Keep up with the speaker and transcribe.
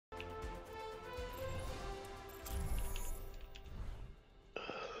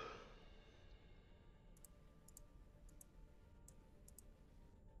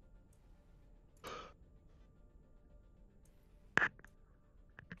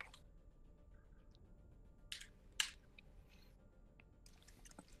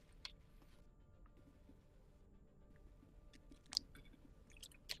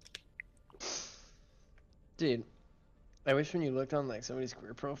Dude, I wish when you looked on like somebody's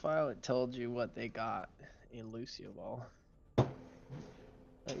career profile, it told you what they got in Lucio Ball.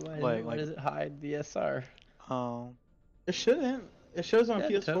 Why does it hide the SR? Oh. It shouldn't. It shows on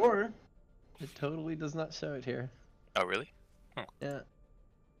PS4. It totally does not show it here. Oh, really? Huh. Yeah.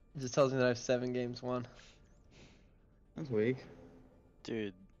 It just tells me that I have 7 games won. That's weak.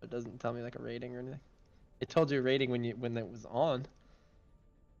 Dude. It doesn't tell me like a rating or anything. It told you a rating when it was on.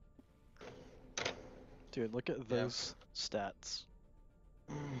 Dude, look at those stats.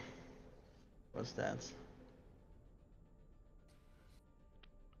 What stats?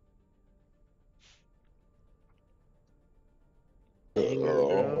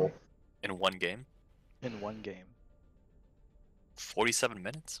 In one game? In one game. 47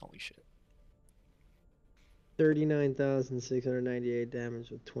 minutes? Holy shit. 39,698 damage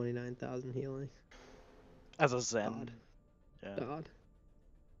with 29,000 healing. As a Zen. God. Yeah. God.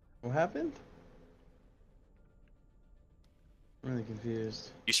 What happened? I'm really confused.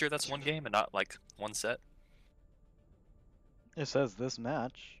 You sure that's one game and not like one set? It says this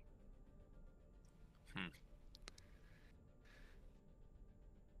match.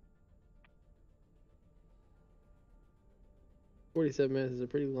 47 minutes is a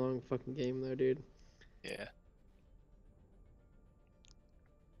pretty long fucking game though, dude. Yeah.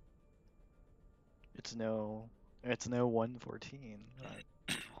 It's no 114. Right.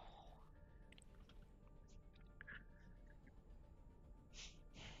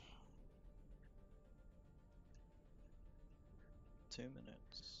 2 minutes.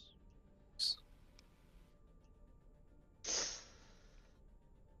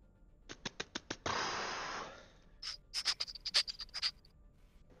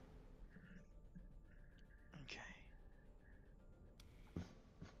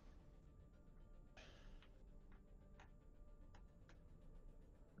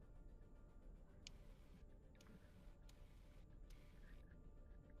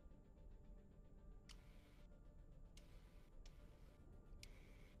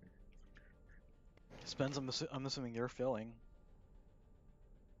 Spence, I'm assuming you're filling.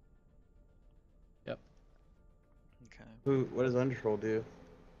 Yep. Okay. What does Undertroll do?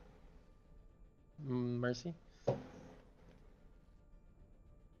 Mercy?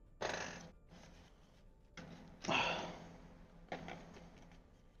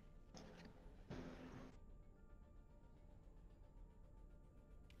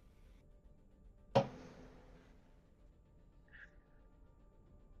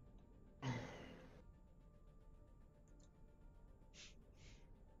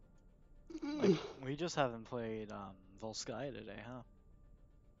 Like, we just haven't played Volsky today, huh?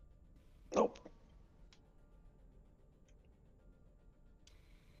 Nope.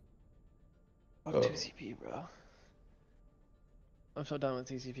 Fuck 2CP, bro. I'm so done with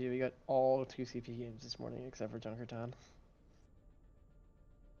 2CP. We got all 2CP games this morning except for Junkertown.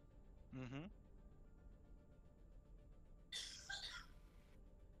 Mm-hmm.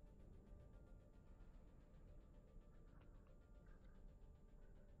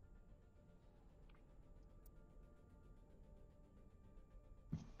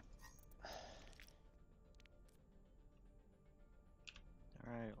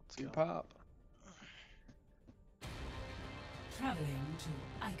 Alright, let's go. Pop. Traveling to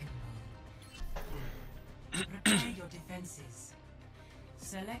Iconmore. Prepare your defenses.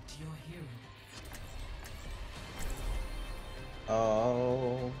 Select your hero.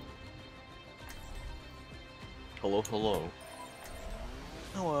 Oh. Hello, hello.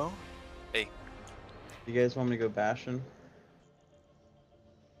 Hello. Hey. You guys want me to go Bastion?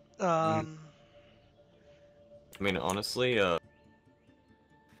 I mean, honestly,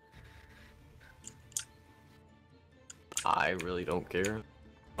 I really don't care.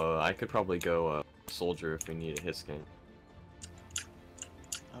 I could probably go Soldier if we need a hit scan.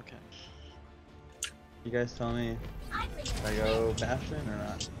 Okay. You guys tell me if I go Bastion or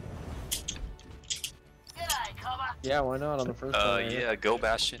not. Yeah, why not on the first one? Right? Yeah, go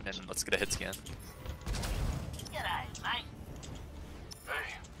Bastion and let's get a hit scan.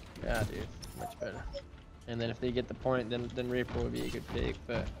 Yeah, dude, much better. And then if they get the point, then Reaper would be a good pick.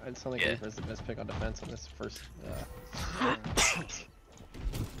 But I just don't think Reaper is the best pick on defense on this first.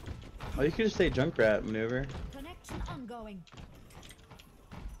 Oh, you could just say Junkrat maneuver. Connection ongoing.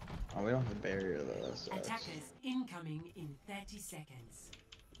 Oh, we don't have a barrier though. That sucks. Attackers incoming in 30 seconds.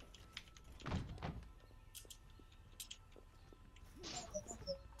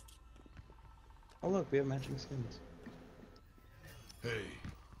 Oh look, we have matching skins. Hey.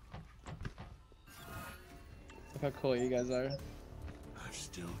 Look how cool you guys are. I've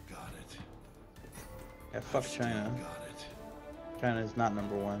still got it. Yeah, fuck China. Got it. China is not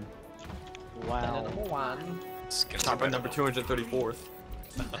 #1. Wow. Number one. Skins are Top by better. number 234th.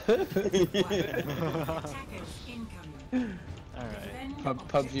 Attackers incoming. Alright.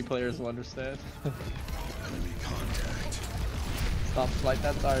 PUBG players will understand. Enemy contact. Stop like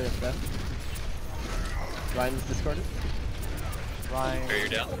that. Sorry if that. Ryan's discorded. Ryan. Barrier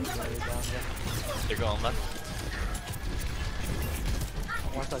down. Barrier down, yeah. They're going left.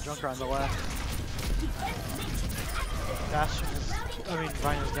 Watch that Junker on the left. Bastion is. I mean,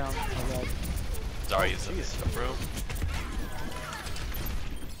 Ryan is down. My bad. Zarya's in the room.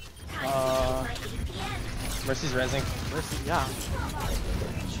 Mercy's resing. Mercy, yeah. Nice.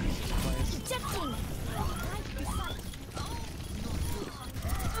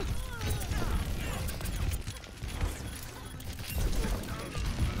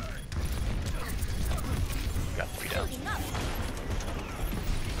 Got 3 down.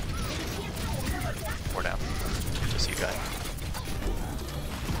 4 down. Just you guys.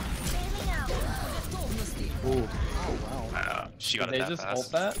 Ooh. Oh wow. She Did got they it that just fast.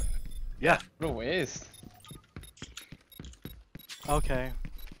 ult that? Yeah. What a waste. Okay.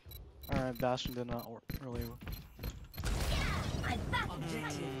 Alright, Bastion did not really.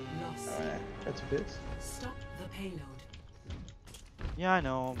 Objective lost. Alright, that's a fix. Stop the payload. Yeah, I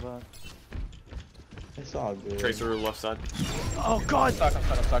know, but. It's all good. Tracer left side. Oh god!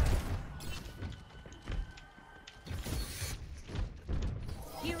 I'm stuck.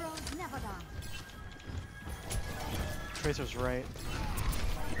 Heroes never die. Tracer's right.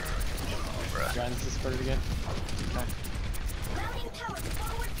 Ryan's discorded again.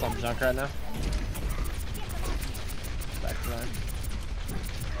 Some junk right now. Back to Ryan.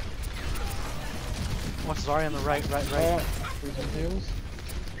 Watch Zarya on the right. Oh, freezing heals.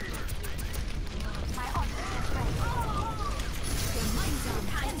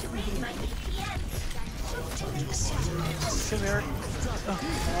 Come here.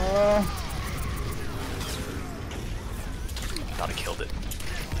 Thought I killed it.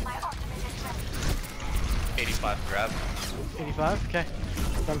 85 grab. 85? Okay.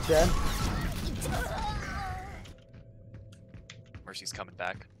 I'm dead. Mercy's coming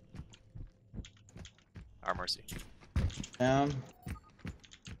back. Our Mercy. Down.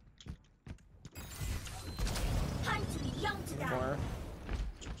 Time to be young to die. More.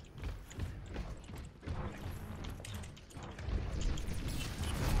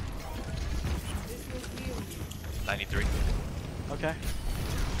 $93. Okay.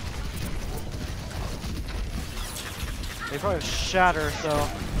 They probably have shatter, so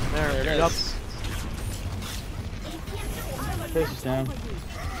there There it yup. is. Tracer's down.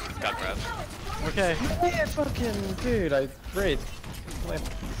 Got grab. Okay. Yeah, fucking dude, I great.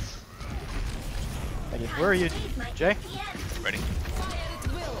 Where are you, Jay? Ready?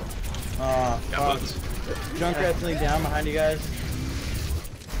 Got Got boots. Junkrat's laying down behind you guys.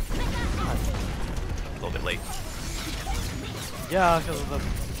 A little bit late. Yeah, because of the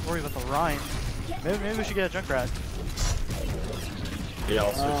worry about the Rhine. Maybe we should get a Junkrat. Yeah,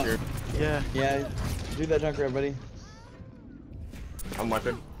 I'll switch here. Yeah. Yeah, do that Junkrat, buddy. I'm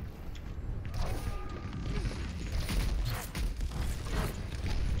wiping.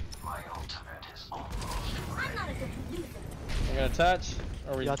 I'm gonna touch.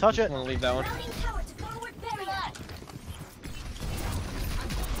 Or we Yeah, touch just it. wanna leave that one.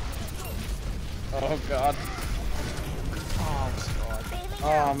 Oh god.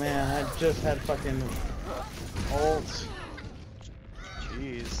 Oh man, I just had fucking ult.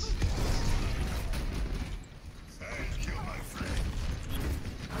 Jeez.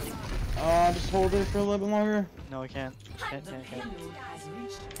 Just hold it for a little bit longer. No, we can't. Can't. Payload has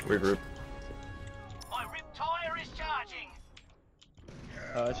reached. Regroup.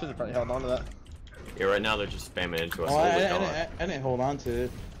 I should have probably held on to that. Yeah, right now they're just spamming into us. Oh, Hold it, don't I? I didn't hold on to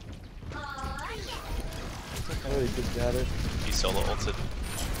it. I really just got it. He solo ulted.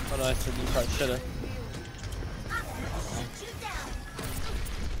 Oh no, I said you probably should have.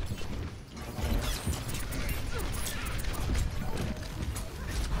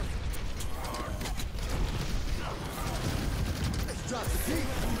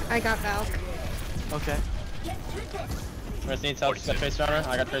 I got Val. Okay. Mercy needs help. She's got Tracer armor.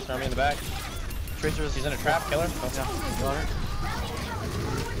 I got Tracer armor in the back. Tracer's. She's in a trap. Kill her. Yeah. Got her.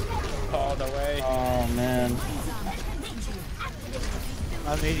 All the way. Oh man.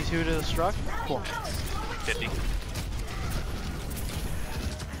 I'm 82 to the struck. Cool. 50.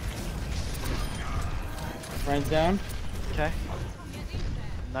 Ryan's down. Okay.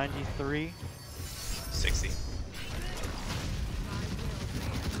 93. 60.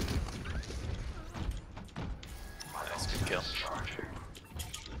 Nice, good kill.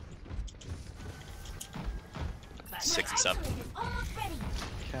 67.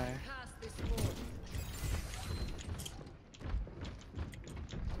 Okay.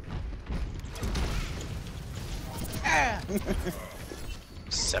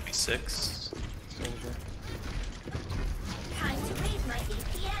 76. Soldier. Time to raise my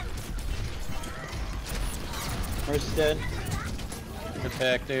APM. Mercy's dead. Good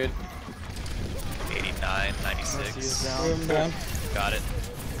pick, dude. 89, Mercy is 96. down. Boom, down. Got it.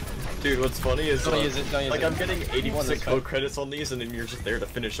 Dude, what's funny is Don't use it, don't use like it. I'm getting You won 80% this code fight. credits on these, and then you're just there to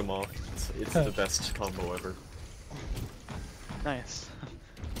finish them off. It's the best combo ever. Nice.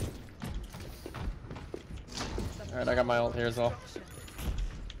 Alright, I got my ult here as well.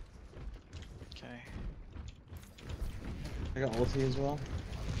 Okay. I got ulti as well.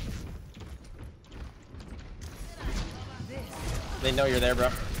 They know you're there, bro.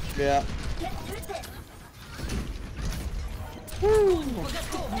 Yeah. Get through this.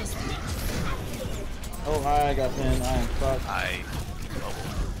 Oh, I got pinned. I am fucked.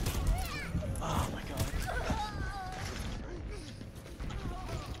 Oh my god.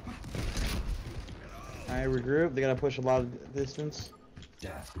 I regroup. They gotta push a lot of distance.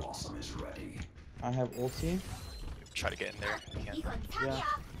 Death Blossom is ready. I have ulti. Try to get in there. You can't. Egon Tanya.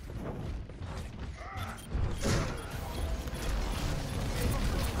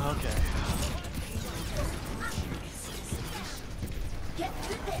 Yeah. Okay. Get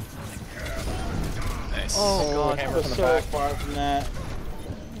through this. Nice. Oh god. hammer We're from the so back. far from that.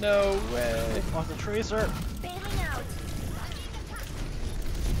 No way. Off the Tracer. Bailing out.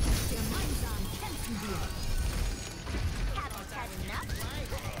 Haven't had enough.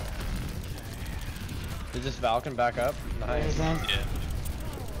 They're just Valken back up. Nice. Yeah.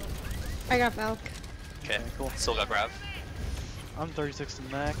 I got Valk. Okay. cool. Still got grab. I'm 36 to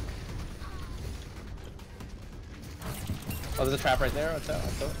mech. Oh, there's a trap right there. What's that?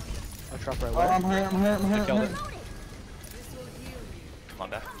 What's that? I trap right Oh, away. I'm hurt. I'm hurt. I'm hurt. Killed I'm it. hurt. Come on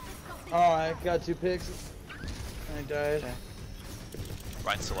back. Oh, I got 2 picks. I died. Okay.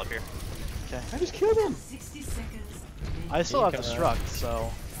 Ryan's still up here. Okay. I just killed him. 60 seconds. I still have can, destruct, so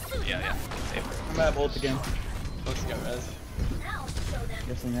Yeah, yeah. Save. I'm at ult again. Looks got res. Now show them.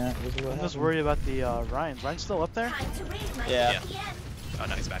 Guessing that was what I'm just happened. worried about the Ryan. Ryan's still up there? Time to raise my Yeah. APM. Oh,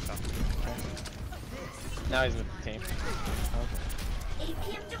 no, he's back up. Now he's with the team.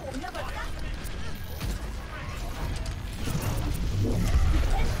 APM to never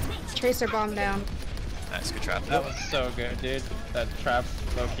Tracer bomb down. Nice, good trap. That was so good, dude. That trap,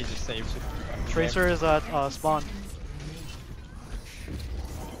 Loki just saved it. Tracer is at spawn.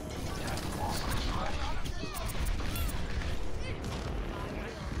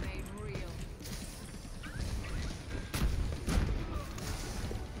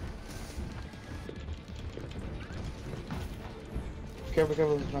 Careful,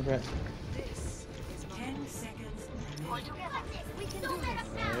 careful. It's not bad. 10 seconds. All together. We can do this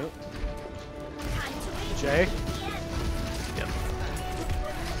now. Alright. Time to raise Jay? my APM. Yep.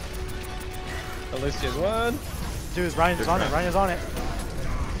 Alicia's one. Dude, Ryan's on it. Ryan is on it.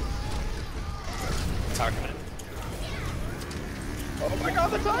 Tower coming in. Oh my god,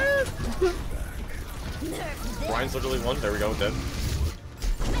 the tire! Ryan's literally one. There we go. Dead.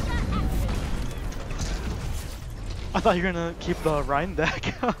 I thought you were gonna keep the Ryan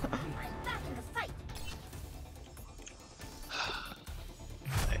deck. I'm back in the fight.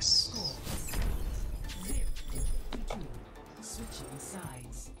 Nice. Switching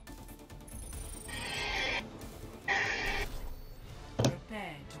sides.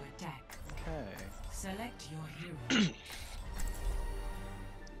 Prepare to attack. Okay. Select your hero.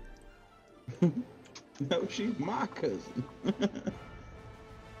 No, she's my cousin. What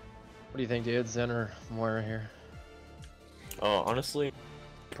do you think, dude? Zen or Moira here? Honestly,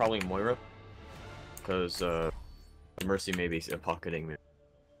 probably Moira. Because, Mercy may be pocketing me.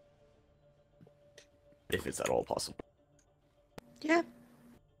 If it's at all possible. Yeah.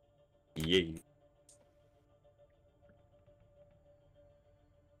 Yay.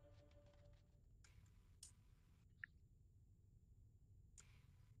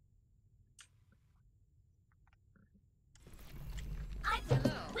 I will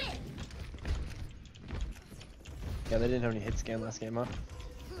win. Yeah, they didn't have any hit scan last game, huh?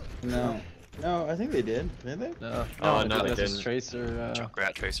 No. No, I think they did. Did they? No. Oh, no, they this is didn't. Tracer,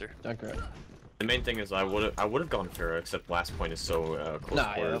 Junkrat Tracer. Junkrat. The main thing is I would have gone Pharah, except last point is so close Nah,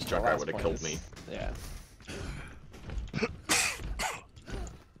 yeah, quarters. the Junkrat last would have point killed is- me. Yeah. It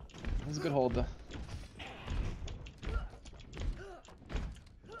was a good hold, though.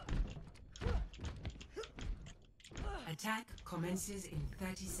 Attack commences in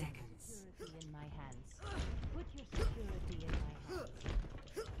 30 seconds. In my hands. Put your security in my hands.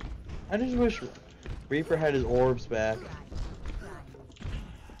 I just wish Reaper had his orbs back.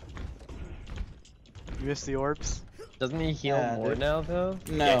 You missed the orbs? Doesn't he heal Yeah, more dude. now though?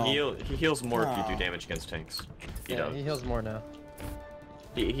 No. Yeah, he heals more if you do No. damage against tanks. He Yeah, does. he heals more now.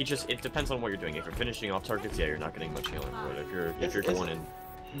 He just, it depends on what you're doing. If you're finishing off targets, yeah, you're not getting much healing. But if you're It's- going in,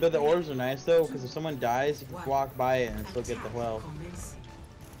 But the orbs are nice though, because if someone dies, you can walk by it and still get the well.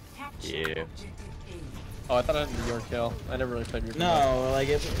 yeah. Oh, I thought it was your kill. I never really played your kill. No, like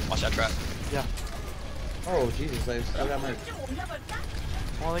if. Watch that trap. Yeah. Oh Jesus, I still got my.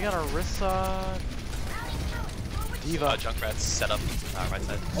 Well, they got Orisa. Diva. Junkrat's set up. Right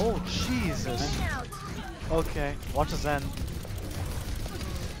side. Oh, Jesus. Okay, watch the Zen.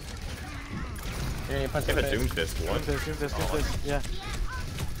 You're gonna punch They have a him in Doom the face. Fist, what? Doom Fist, yeah.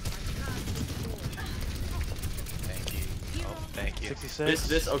 Thank you. Oh, thank you. 66.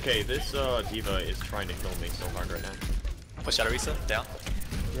 This Diva is trying to kill me so hard right now. Push out Orisa. Down.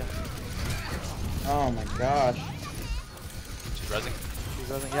 Yeah. Oh my gosh. She's rezzing. She's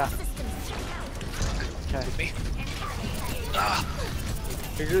running, yeah. Okay. With me. Ah.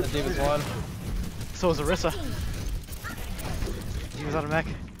 The Diva's one. So is Orisa. Diva's out of mech.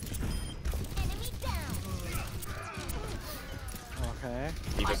 Okay.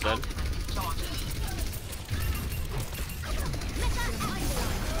 Diva's dead.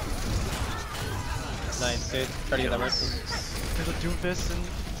 Nice, dude. Try to get that right. There's a Doomfist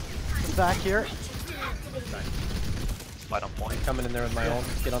in the back here. Right on point. Coming in there with my ult.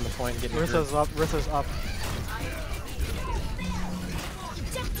 Get on the point and get me through. Orisa's up, Orisa's up.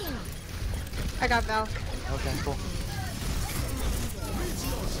 I got Val. Okay, cool.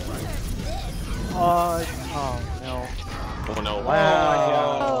 Oh no. Oh no.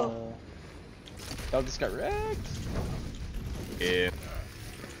 Wow. Dog just got wrecked. Yeah.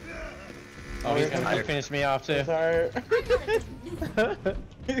 Oh, he's gonna finish me off too. Sorry.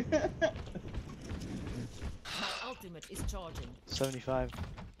 Ultimate is charging. 75.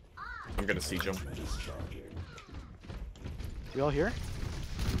 I'm gonna siege him. You all here?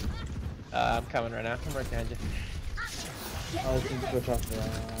 I'm coming right now. I'm right behind you. I was going to switch off the.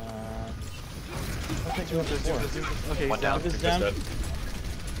 Okay, Doomfist. Okay, One he's down. This He's down. dead.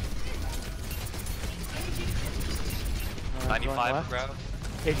 95 left. bro.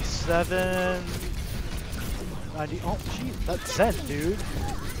 87. 90. Oh, jeez, that's Zen, dude.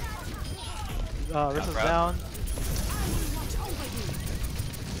 Orisa's bro. down.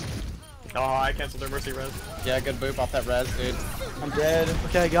 Oh, I canceled their mercy res. Yeah, good boop off that res, dude. I'm dead.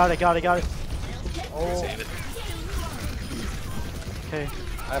 Okay, got it. Oh. Save it. Okay,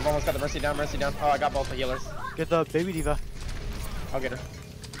 I've almost got the mercy down, mercy down. Oh, I got both the healers. get the baby diva. I'll get her.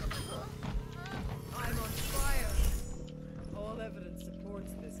 I'm on fire. All evidence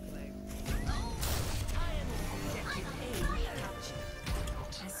supports this claim.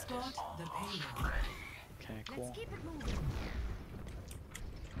 Escort the payload. Okay, cool. Keep it moving.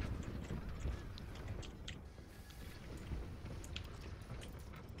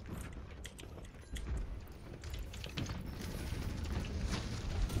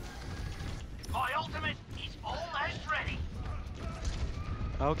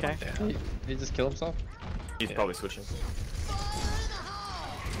 Okay. Did he just kill himself? He's probably switching.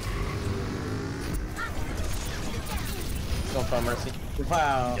 Going for a mercy.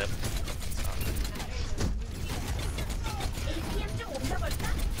 Wow. Yep.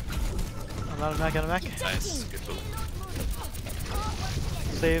 I'm out of mech, Nice. Good move.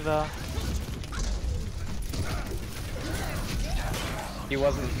 Save, He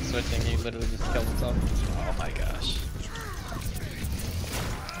wasn't switching, he literally just killed himself. Oh my gosh.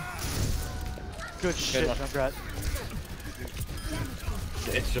 good shit, one. Junkrat.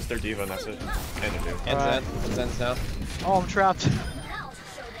 It's just their Diva and that's it. And their Doom. And Alright. Zen. And Zen's down. Oh, I'm trapped.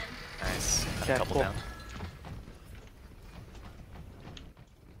 Nice. Got Okay, a couple cool. down.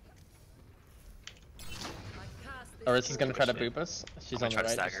 Orisa's gonna try to boop us. She's I'm on the gonna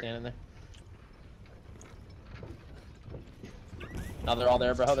right, try to just stagger. standing there. Oh, they're all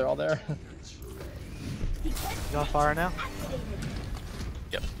there, bro. They're all there. You on fire now?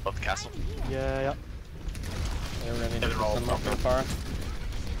 Yep. Above the castle. Yeah, yep. They're running. they're all Some up up. from far.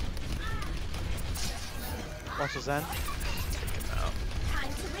 Watch the Zen. Oh.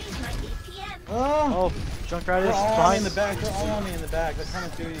 Oh. Oh, Junkrat is They're all on me fine. in the back. They're all on me in the back. They're coming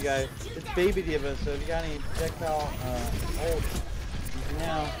through you guys. It's baby diva, so if you got any projectile ult, you can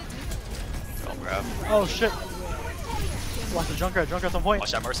now. Go grab. Oh shit. Watch the Junkrat. Junkrat's on point.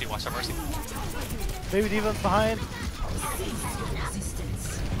 Watch that mercy. Watch that mercy. Baby diva behind.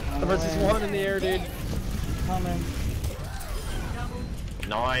 The mercy's one in the air, dude. Coming.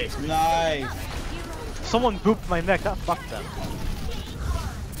 Nice. Nice. Someone booped my mech. That fucked them.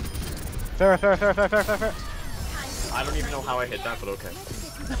 Fair. I don't even know how I hit that, but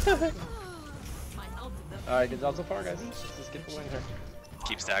okay. Alright, good job so far, guys. Let's just get the win here.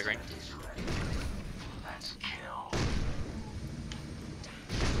 Keep staggering. Let's kill.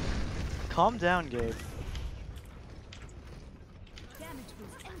 Calm down, Gabe.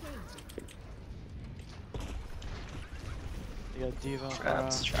 You got Diva.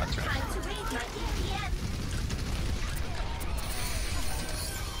 Traps, traps, traps.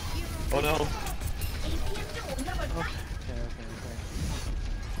 Oh no. Okay.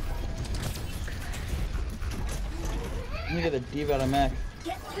 Let me get a diva out of mech.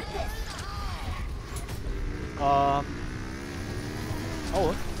 Oh,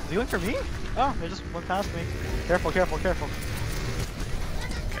 look. Is he going for me? Oh, they just went past me. Careful, careful, careful.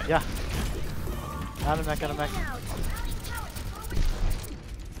 Yeah. Out of mech, out of mech.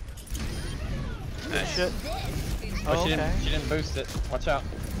 Good shit. Oh, Oh, okay. she didn't boost it. Watch out.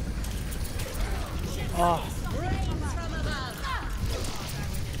 Oh,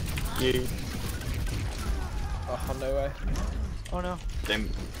 Yeah. Oh, no way. oh no. Damn.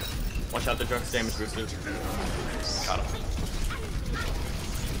 Watch out, the drunk's damage boosted. Got him.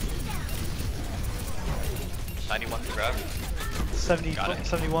 91 to grab. 70, Got it.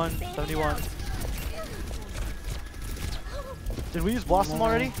 71, 71. Did we use Blossom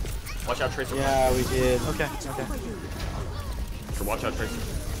already? Watch out, Tracer. Yeah, we did. Okay, okay. So watch out, Tracer.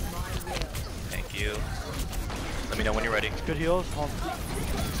 Thank you. Let me know when you're ready. Good heals.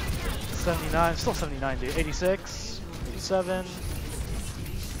 79, still 79, dude. 86, 87.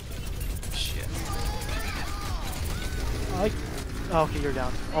 Shit. Oh, okay, you're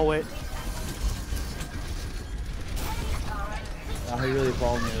down. Oh, wait. Oh, he really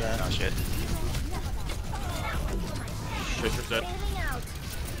balled me with that. Oh shit. Tracer's dead.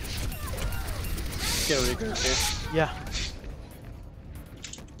 Get a regroup here. Yeah.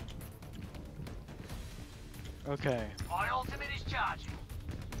 Okay.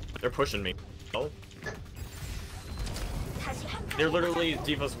 They're pushing me. Oh. They're literally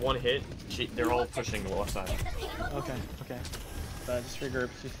Diva's one hit. They're all pushing the left side. Okay, okay. Just regroup.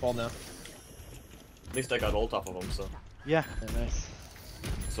 She's full now. At least I got ult off of them, so. Yeah. Yeah, nice.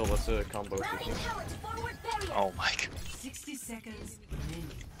 So let's combo if we can. Oh my god. 60 seconds remaining.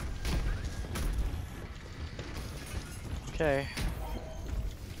 Okay.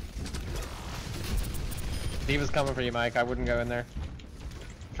 Diva's coming for you, Mike. I wouldn't go in there.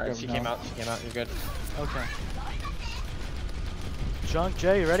 Alright, she No. came out. She came out. You're good. Okay. Junk,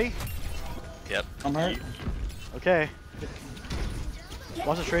 Jay, you ready? Yep. I'm hurt. Okay.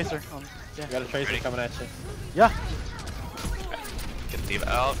 Watch the Tracer. Yeah. You got a Tracer Ready? coming at you. Yeah. Get the diva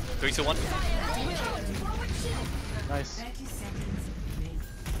out. 3, 2, 1. Nice. 30 seconds remaining.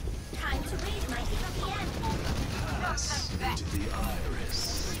 Into the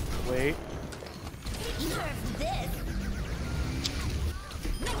iris. Wait.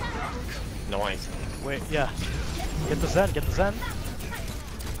 Nice. Wait, yeah. Get the Zen, get the Zen.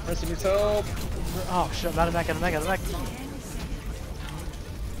 Mercy needs help. Oh shit, out of mech, out of mech, out of mech.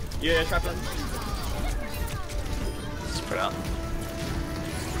 Yeah, trap them. Spread out.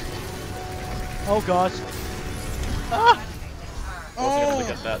 Oh gosh. Ah! Wasn't able to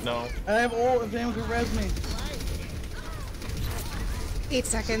get that, no. I have ult if anyone could res me. 8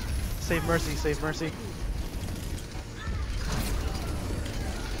 seconds. Save Mercy, save Mercy.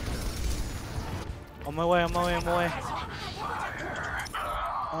 On my way, on my way, on my way.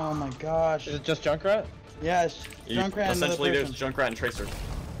 Oh my gosh. Is it just Junkrat? Yes. Junkrat and another Essentially, there's person. Junkrat and Tracer.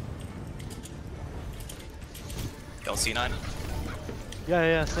 Don't C9. Yeah,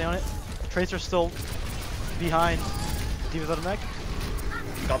 yeah, stay on it. Tracer's still behind. Diva's out of mech.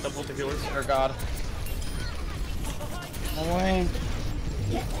 Got them both the healers. Oh god. No way.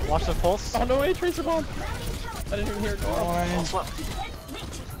 Watch the pulse. Oh no way, Tracer bomb! I didn't even hear it go No off. way.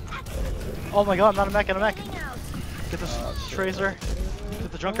 Oh my god, I'm out of mech, out of mech. Get this Tracer.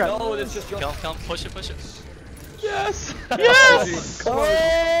 Get the Junkrat. No, it's just Kill him, kill him. Push it, push it. Yes! Yes! Come on,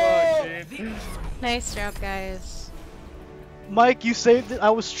 fuck, dude. Nice job, guys. Mike, you saved it. I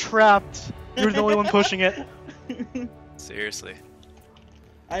was trapped. You were the only one pushing it. Seriously.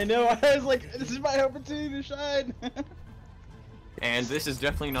 I know. I was like, this is my opportunity to shine. And this is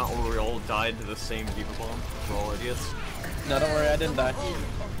definitely not where we all died to the same Diva bomb. We're all idiots. No, don't worry, I didn't die.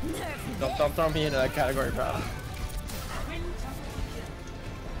 Don't throw me into that category, bro.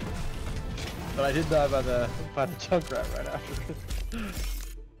 But I did die by the Junkrat right after.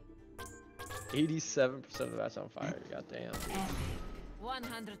 87% of the match on fire. Goddamn.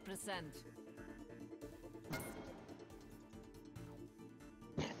 100%.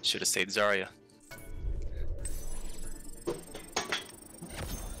 Should have stayed Zarya.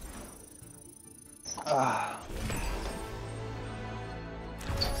 Ah.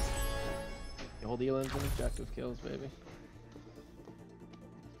 Hold Elan's and objective kills, baby.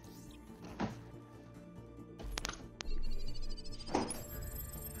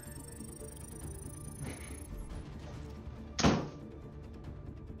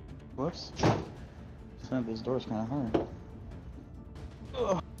 Whoops. Slammed those doors kind of hard.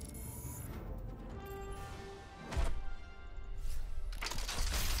 Ugh.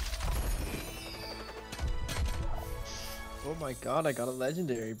 Oh my god, I got a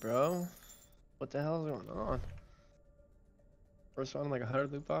legendary, bro. What the hell is going on? First one, like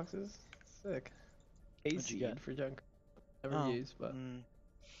 100 loot boxes? Sick. What'd you get? For junk. Never Oh, used, but. Let me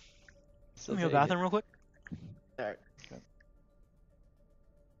go to the bathroom real quick. Alright. I'm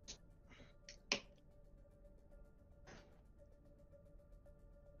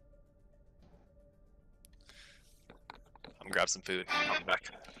gonna grab some food. I'll be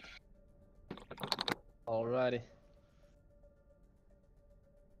back. Alrighty.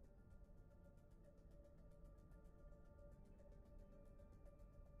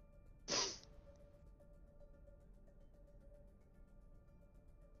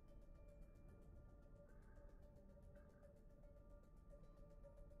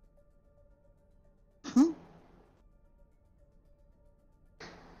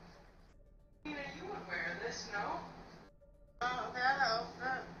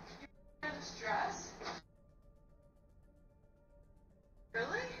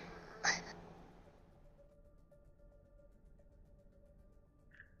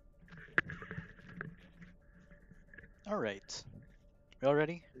 All right. We all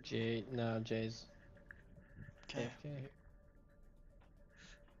ready? Jay's. Okay. AFK.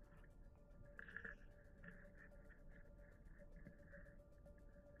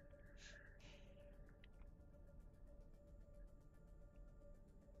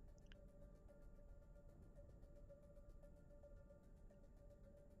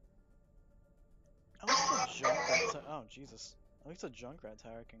 I like the Junkrat. Oh Jesus! I like the Junkrat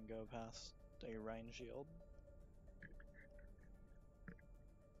tower can go past a Rhine shield.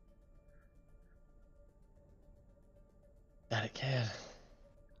 That it can.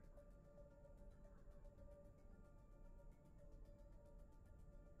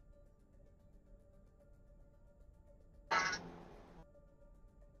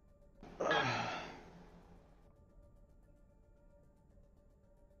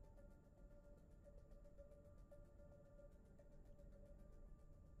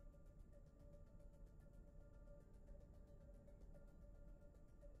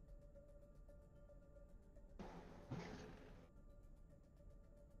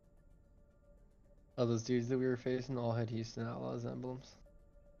 Oh, those dudes that we were facing all had Houston Outlaws emblems.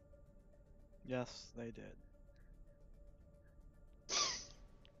 Yes, they did.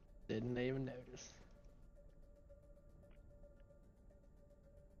 Didn't even notice.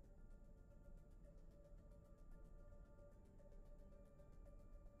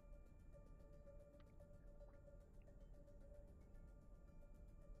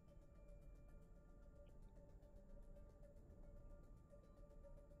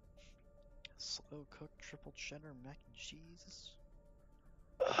 Slow cooked triple cheddar mac and cheese.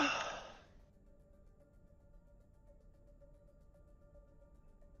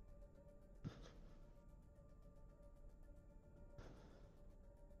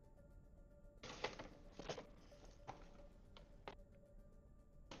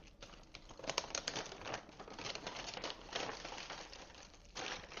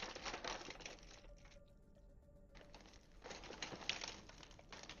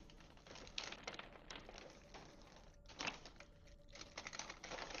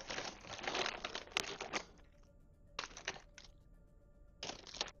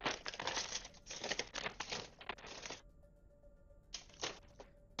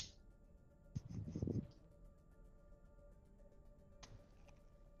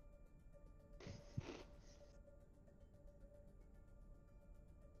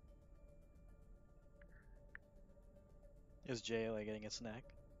 Is Jay like getting a snack?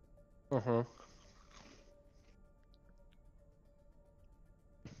 Uh-huh.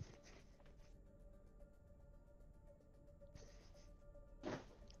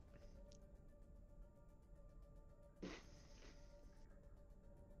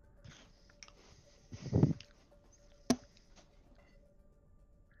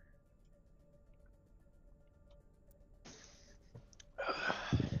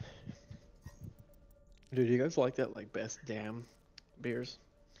 Dude, you guys like that like best damn beers?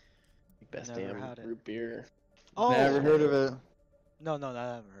 Like best Never damn had it. root beer. Oh, Never heard of it. No, I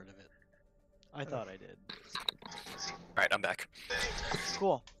haven't heard of it. I thought I did. Alright, I'm back.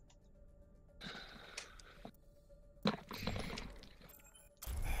 Cool.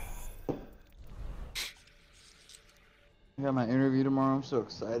 I got my interview tomorrow. I'm so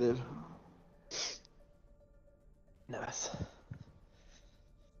excited. Nice.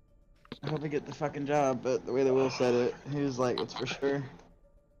 I hope I get the fucking job, but the way that Will said it, he was like, it's for sure.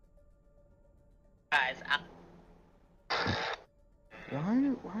 Guys, Why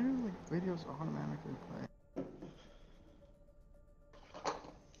do like videos automatically play?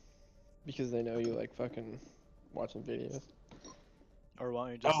 Because they know you like fucking watching videos. Or why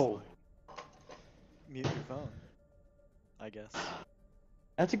don't you just Oh, mute your phone? I guess.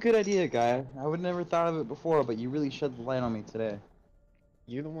 that's a good idea, guy. I would never thought of it before, but you really shed the light on me today.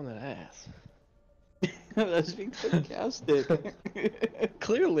 You're the one that asked. That's being sarcastic.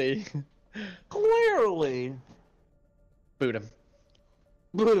 Clearly. Clearly. Boot him.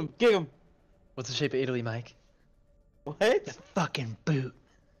 Boot him. Kick him. What's the shape of Italy, Mike? What? The fucking boot.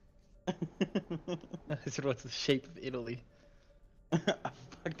 I said, what's the shape of Italy? A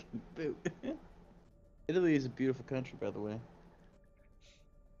fucking boot. Italy is a beautiful country, by the way.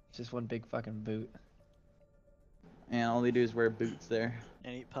 It's just one big fucking boot. And all they do is wear boots there.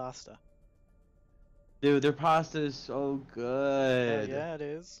 And eat pasta. Dude, their pasta is so good. Yeah, it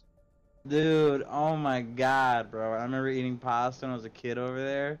is. Dude, oh my god, bro. I remember eating pasta when I was a kid over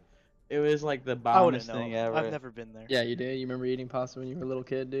there. It was like the I wouldn't bombest know. thing ever. I've never been there. Yeah, you did? You remember eating pasta when you were a little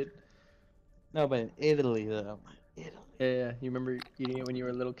kid, dude? No, but in Italy, though. Italy. Yeah. You remember eating it when you were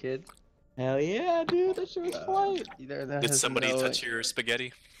a little kid? Hell yeah, dude. That shit was flight. Did somebody touch your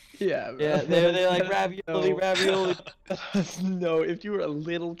spaghetti? Yeah, bro. Yeah, they're like ravioli, No. ravioli. No, if you were a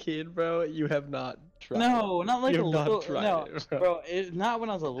little kid, bro, you have not tried. No, not like You a have not little. tried No, it, bro. bro. Not when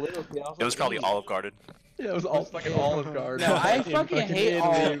I was a little kid. It was probably Olive Garden. Yeah, it was all fucking Olive Garden. No, I in fucking hate Italy,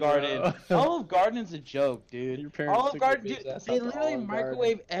 Olive bro. Garden. Olive Garden's a joke, dude. Your parents Olive took Garden, your dude, bitch ass they out to literally Olive Garden.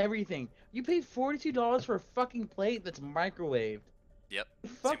 microwave everything. You paid $42 for a fucking plate that's microwaved. Yep. The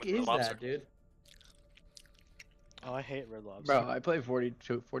fuck Same with is Red Lobster. that, dude? Oh, I hate Red Lobster. Bro, I paid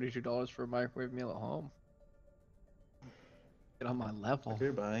 $42 for a microwave meal at home. Get on my level.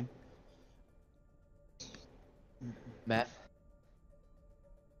 Goodbye. Matt.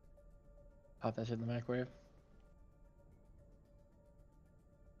 Pop that shit in the microwave.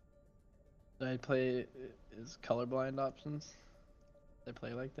 Did I play is colorblind options? Did I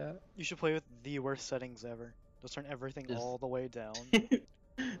play like that? You should play with the worst settings ever. Just turn everything Just- all the way down.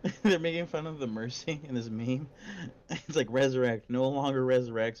 They're making fun of the Mercy in this meme. It's like resurrect, no longer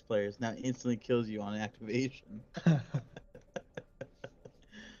resurrects players, now instantly kills you on activation.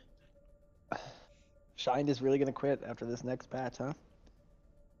 Shine is really gonna quit after this next patch, huh?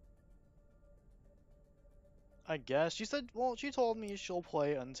 I guess she said. Well, she told me she'll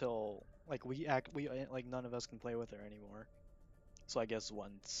play until like like none of us can play with her anymore. So I guess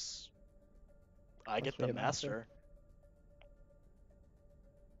once I Once get we the get master. master.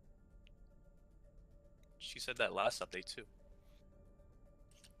 She said that last update too.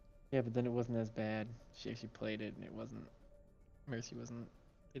 Yeah, but then it wasn't as bad. She actually played it and it wasn't. Mercy wasn't.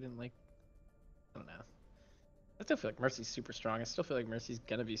 They didn't like. I don't know. I still feel like Mercy's super strong. I still feel like Mercy's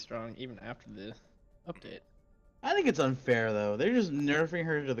gonna be strong even after the update. I think it's unfair though. They're just nerfing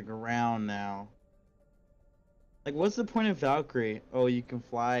her to the ground now. Like, what's the point of Valkyrie? Oh, you can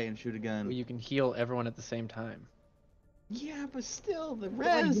fly and shoot a gun. Well, you can heal everyone at the same time. Yeah, but still, the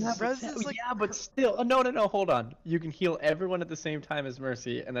Res- res. Res is like- Yeah, but still. Oh, no, hold on. You can heal everyone at the same time as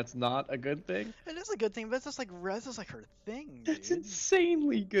Mercy, and that's not a good thing? It is a good thing, but it's just like Res is like her thing, That's dude.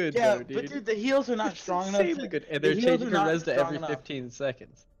 insanely good, Yeah, though, dude. but dude, the heals are not That's strong enough. insanely To... good. And the they're heals changing are her not res to strong every enough. 15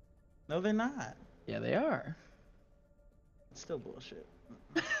 seconds. No, they're not. Yeah, they are. It's still bullshit.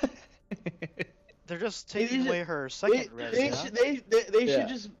 They're just They taking should- away her second res. They Yeah? should, they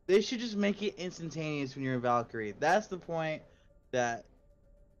Yeah. should just make it instantaneous when you're a Valkyrie. That's the point. That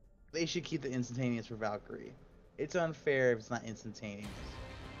they should keep the instantaneous for Valkyrie. It's unfair if it's not instantaneous.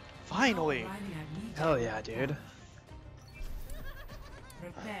 Finally. Hell yeah, dude.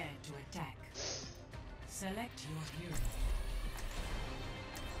 Prepare to attack. Select your hero.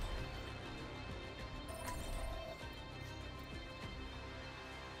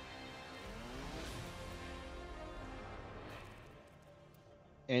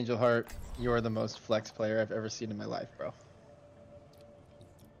 Angel Heart, you are the most flex player I've ever seen in my life, bro.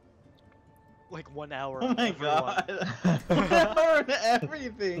 Like 1 hour. Oh my everyone. god!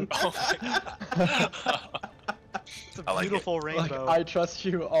 Everything. Oh my It's a I like it. beautiful Like, rainbow. I trust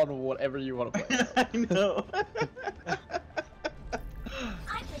you on whatever you want to play. I know.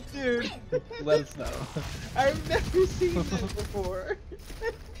 Dude, Let us know. I've never seen this before.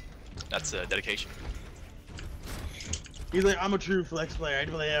 That's a dedication. He's like, I'm a true flex player. I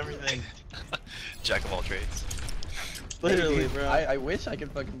play everything. Jack of all trades. Literally, bro. I wish I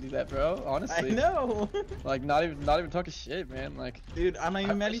could fucking do that, bro. Honestly. I know. Like not even talking shit, man. Like Dude, I'm not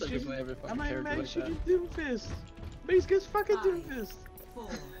even mad wish at I could you. play every fucking I'm not even character mad at like you. Doomfist. But he's good fucking 5, Doomfist. 4,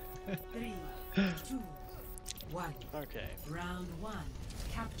 3, 2, 1. Okay. Round 1.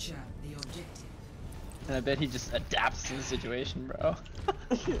 Capture the objective. And I bet he just adapts to the situation, bro.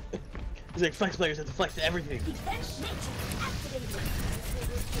 He's like, flex players have to flex everything. Nice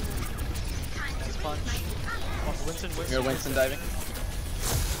punch. Oh, Winston. You're Winston diving.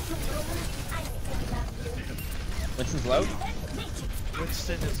 Winston's low.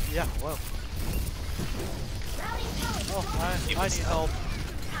 Winston is, yeah, whoa. Oh, I need help.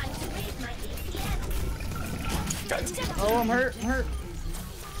 Oh, I'm hurt. I'm hurt.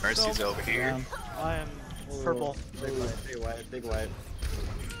 Mercy's over here. Down. I am purple. Big white. Big white. Big white.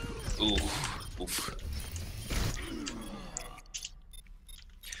 Ooh. Oof.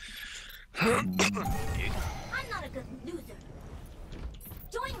 I'm not a good loser.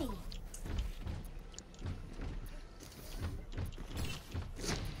 Join me.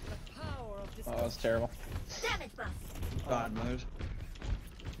 Oh, that's terrible. Damage buff. God mode.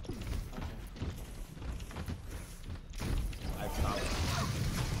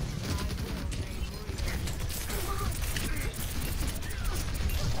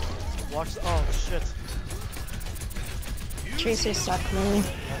 Watch. Oh shit. Tracer stuck me.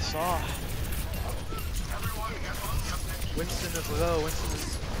 I saw. Winston is low. Winston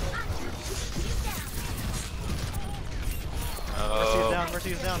is. Mercy is down.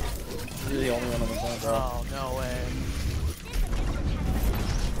 Mercy is down. You're the only one on the phone, bro. Oh no way.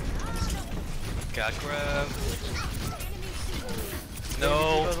 Got grab. Baby No.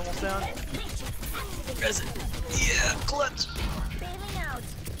 Tifa's almost down. Yeah, clutch. Bailing out.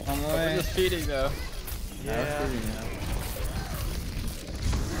 On the We're way. just feeding though. Yeah.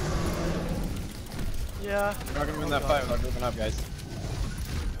 Yeah. We're not gonna win that fight without moving up, guys.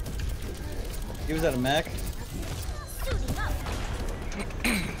 He was at a mech. Suiting up.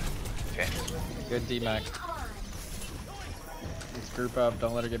 Okay. Good D-Mac. Let's group up.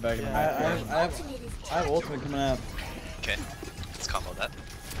 Don't let her get back in the Yeah. back. I have ultimate coming up. Okay. Let's combo that.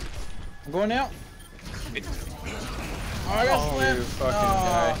 I'm going out. Wait. Oh, I got Oh, slammed. you fucking Oh.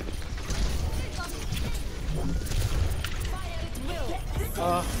 guy.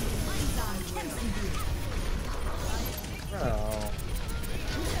 Oh.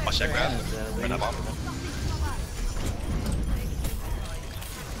 Watch that grab. Yeah, Or that bomb.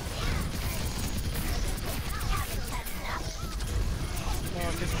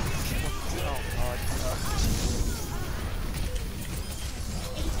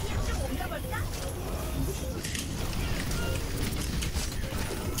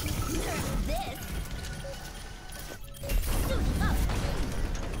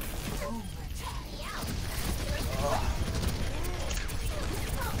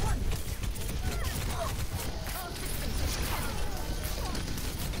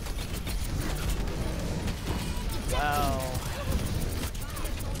 Wow.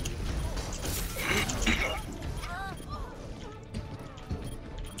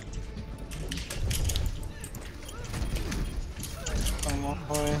 Come on,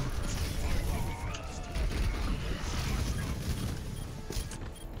 boy.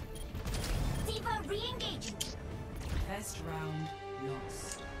 Diva re-engaging. First round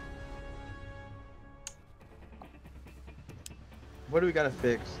lost. What do we gotta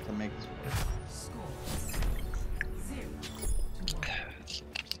fix to make this work? Score 0 to 1.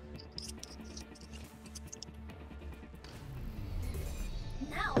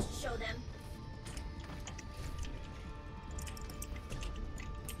 Now I'll show them.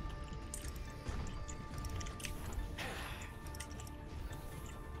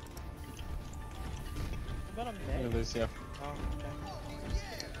 About a Look at minute. Lucio. Oh, okay.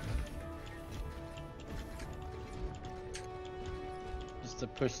 Just to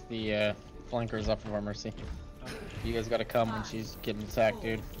push the flankers off of our Mercy. You guys gotta come when she's getting attacked,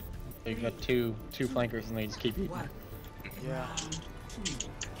 dude. You got two flankers and they just keep eating. 1. Yeah. 2.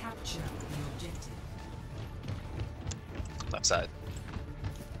 Capture the objective. Left side.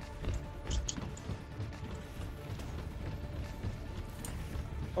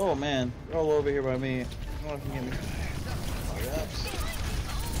 Oh man, they're all over here by me. I don't know if you can get me.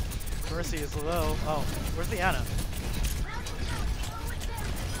 Mercy is low. Oh, where's the Ana?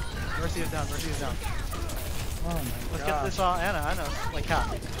 Mercy is down. Mercy is down. Oh my Let's god. get this Ana. Ana, like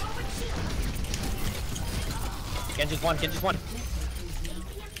half. Genji's one. Genji's one.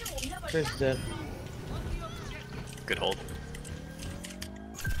 Chris is dead. Good hold.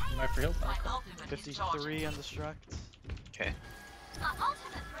 Am I for heal? 53 on destruct. Okay.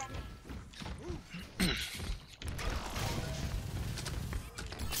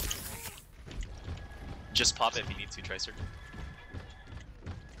 Just pop it if you need to, Tracer.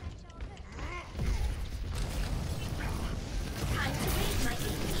 Time to raise my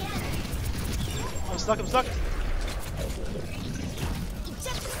APM. I'm stuck, I'm stuck.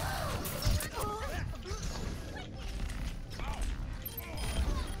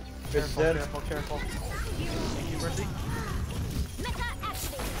 Careful, Careful, careful, careful. Thank you, Mercy. Mecha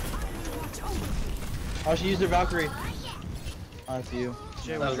activated. Oh, she used her Valkyrie. Oh, that's you.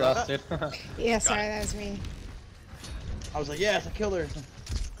 Jay, That was your us, dude. Yeah, sorry, that was me. I was like, yes, I killed her.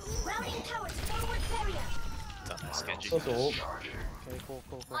 Rallying towards forward barrier. Dumbass Genji. So old. Okay, cool,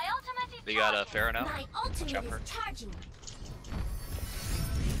 cool, cool. My ultimate is They got a Pharah now. My ultimate Jumper. is charging.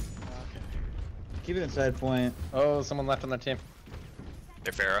 Okay. Keep it inside point. Oh, someone left on their team.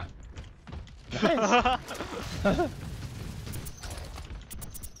 They're Pharah.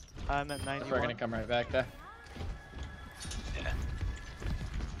 I'm at 91. We're gonna come right back there. Yeah.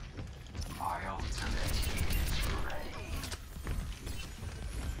 My ultimate is ready.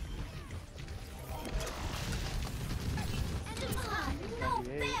 No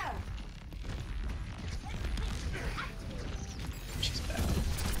 98. fair. She's back.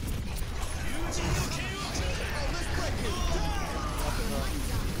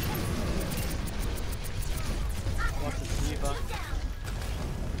 What's the diva?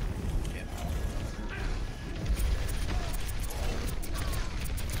 Yeah.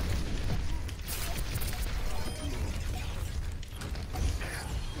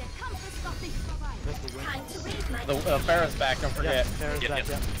 That's the win. Time to raise my The Pharah's back, don't Yeah, forget. Pharah's Yep, back,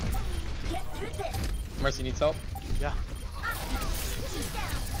 yep. yeah. Get through this. Mercy needs help. Yeah. She's down.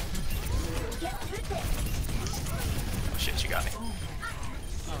 Get through this. Shit, she got me.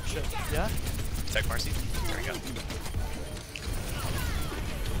 Oh shit. Yeah? Tech Mercy. There we go.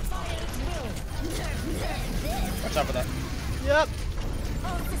 Watch out for that. Yep.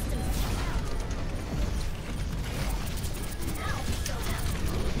 All systems.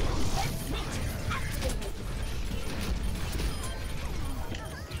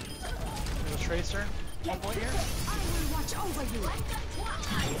 There's a Tracer. One point here. I will watch over you.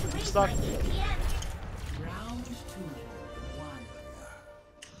 Time to raise Stuck. my APM. Round 2. 1.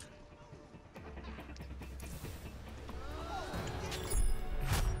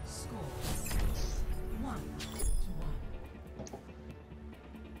 Score 1-1.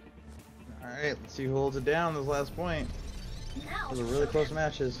 Alright, let's see who holds it down this last point. Now Those are really close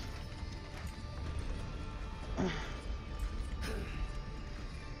matches.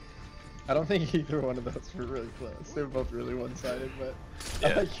 I don't think either one of those were really close. They were both really one-sided, but Yeah.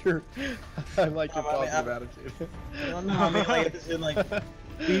 I like your positive I attitude. don't know, I mean, like, this is like,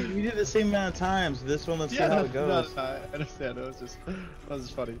 we did the same amount of times. This one, let's see how it goes. I understand. It was just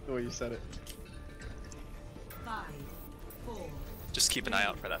funny the way you said it. 5, 4, Just keep an eye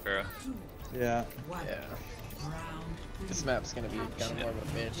out for that Pharah. 2, Yeah. 1. Yeah. Round 3. This map's gonna be kind of more of a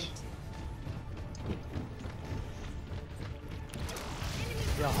bitch.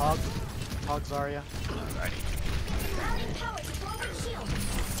 Yeah, Hog. Hog Zarya. Alrighty. rallying towards forward shield.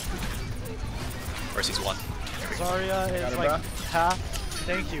 Mercy's one. Zarya Got is it, like bro. half.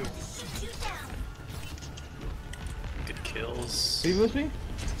 Thank you. Shoot down. Good kills. Are you with me?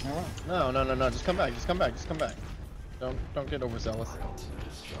 Alright. No. Just come back. Just come back. Just come back. Don't get overzealous.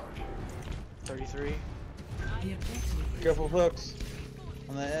 33. The objective is Careful hooks.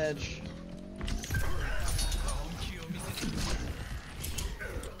 On the edge.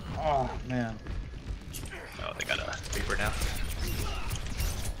 Oh, man. Oh, they got a Reaper now.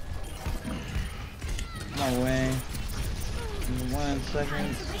 No way. In 1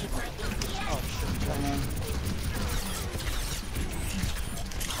 second. Oh shit. Come on.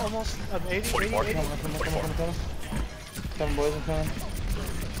 Almost. I'm 80. 44. 80, 80. Come on. Come boys, I'm coming.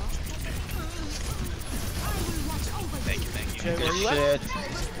 Thank you. Jay, where Good you at? shit.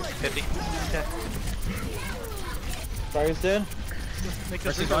 50. Okay. Fire's dead. Make this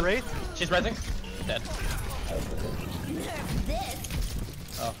Mercy's Reaper one. Wraith. She's rising. Dead.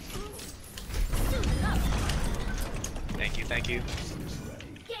 Oh. Thank you.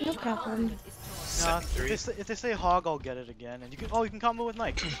 No problem. Nah, Set 3. if they say Hog, I'll get it again. And you can. Oh, you can combo with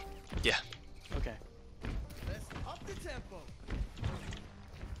Knight. Yeah. Okay.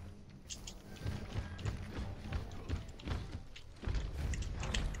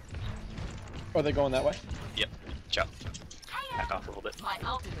 Oh, are they going that way? Yep. Ciao. Back off a little bit. my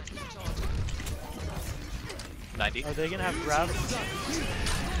ultimate is charged. 90. Are they gonna have gravity?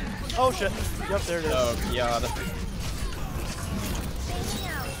 Oh shit. Yep, there it is. Oh god.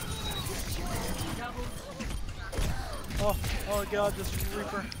 Oh god, this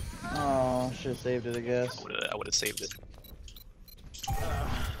Reaper. Oh, should have saved it, I guess. I would have saved it.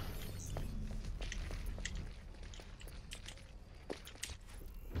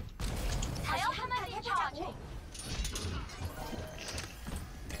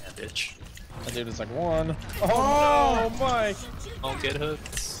 bitch. That dude was like 1. Oh my! Don't get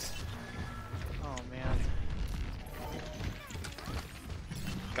hooked. Oh man.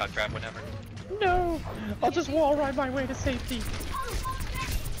 God, grab whenever. No! I'll just wall ride my way to safety.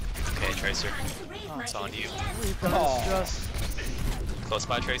 Okay, Tracer. Oh. It's on you. That's just. Close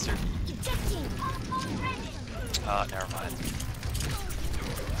by, Tracer. Never mind.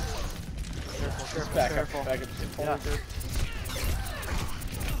 Careful, careful, Back careful. up, back up. Yeah.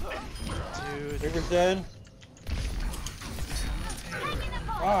 Dude. Reaper's dead.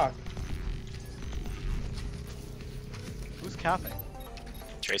 Fuck. Who's capping?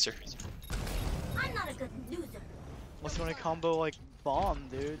 Tracer. I'm not a good loser. Unless you want to combo like bomb,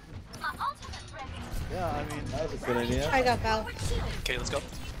 dude. Yeah, I mean. That was a good idea. I got Val. Okay, let's go.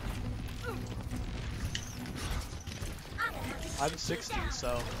 I'm 60,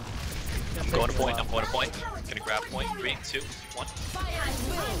 so. I'm going to point. I'm going to point. Gonna grab point. 3, 2, 1.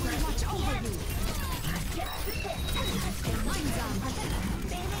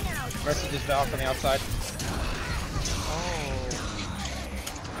 Mercy just Valk on the outside. Oh.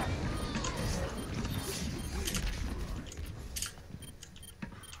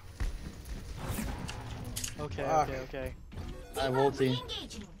 Okay, Fuck. okay. I have ulti.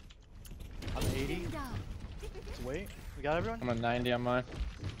 I'm 80. Let's wait. We got everyone? I'm on 90 on mine.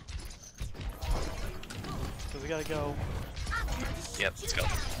 So we gotta go. Yep, let's go.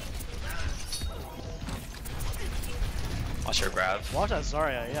 Watch her grab. Watch that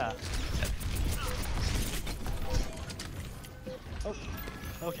Zarya, yeah. Oh,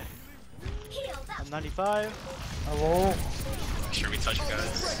 okay. I'm 95. Hello. Make sure we touch it,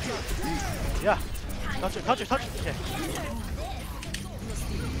 guys. Yeah. Touch it, touch it, touch it. Okay.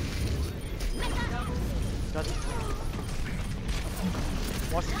 Got it.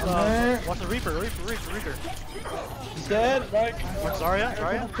 Watch the Reaper. He's dead. Right. Watch Zarya.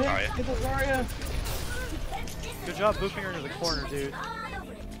 Zarya. Get the Zarya. Good job booping her into the corner, dude.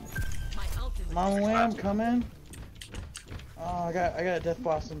 I'm on the way. I'm coming. Oh, I got a Death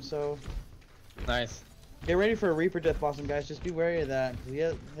Blossom, so Nice. get ready for a Reaper Death Blossom, guys. Just be wary of that. 'Cause he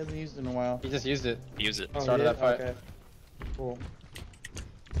hasn't used it in a while. He just used it. Use it. Oh, Started he that fight. did? Okay. Cool.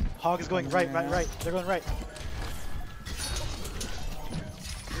 Hog is going right. They're going right.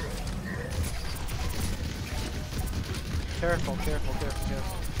 Careful.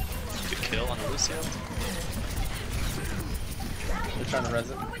 Good kill on the Lucio. They're trying to res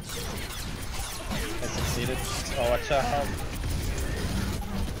it. I succeeded. Oh, watch out.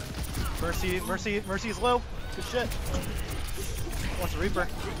 Mercy is low. Good shit. Watch the Reaper.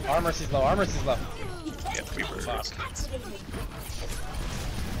 Our Mercy's low. Yep, Reaper.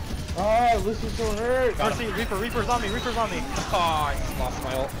 Oh, Lucy's so hurt. Mercy, Reaper's on me. Oh, I just lost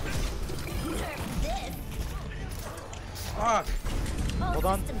my ult. Fuck. Hold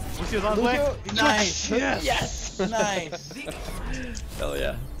on. Lucio's on his way. Lucio, nice. Yes. Nice. Hell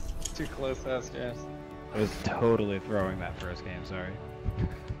yeah. Too close, ass guys. I was totally throwing that first game, sorry.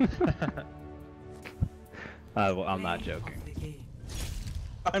 Well, I'm not joking.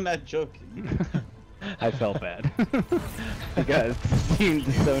 I'm not joking. I felt bad. You guys seemed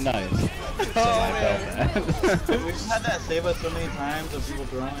so nice. So I felt bad. We've had that save us so many times of people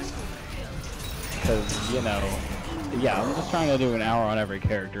throwing. Because, you know, yeah, I'm just trying to do an hour on every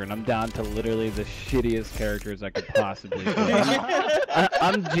character, and I'm down to literally the shittiest characters I could possibly play.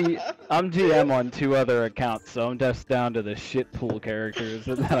 I'm GM on 2 other accounts, so I'm just down to the shit pool characters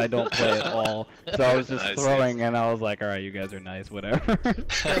that I don't play at all. So I was just Nice. throwing, and I was like, alright, you guys are nice, whatever.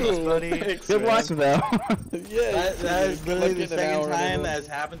 Thanks, buddy. Good luck, though. That is literally the Fucking second hour time and a that has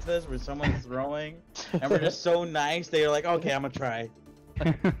happened to us where someone's throwing and we're just so nice they're like, okay, I'm gonna try.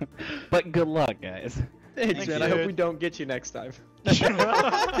 But good luck, guys. Thanks, Thanks, man. I hope dude. we don't get you next time.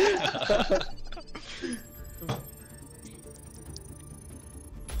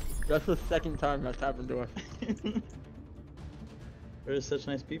 That's the second time that's happened to us. We're just such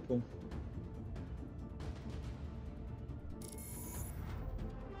nice people.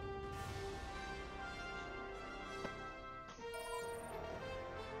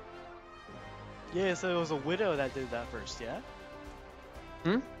 Yeah, so it was a widow that did that first, yeah?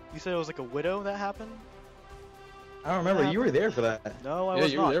 Hmm? You said it was like a widow that happened? I don't remember. You were there for that. No, I Yeah,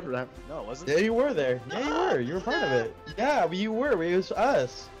 was you not. were there for that. No, it wasn't. Yeah, you were there. Yeah, you were. You were part of it. Yeah, but you were. It was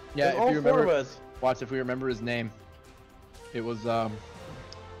us. Yeah, It was if all you four of remember, us. watch if we remember his name. It was oh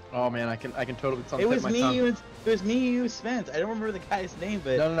man, I can totally. it's on the It tip was of my me. tongue. It was me. You, Spence. I don't remember the guy's name,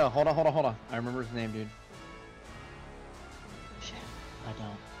 but No, hold on. I remember his name, dude. I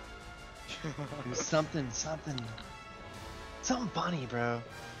don't. It was something funny, bro.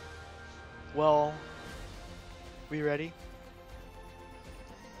 Well, we ready?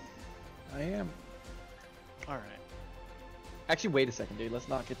 I am. Alright. Actually, wait a second, dude. Let's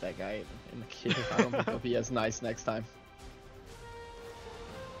not get that guy in the queue. I don't think he'll be as nice next time.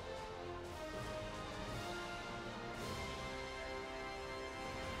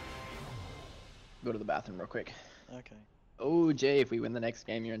 Go to the bathroom real quick. Okay. Oh, Jay, if we win the next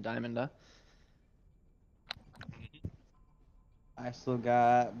game, you're in Diamond, huh? I still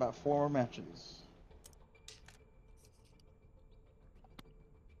got about 4 more matches.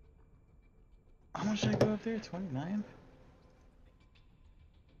 How much did I go up there? 29?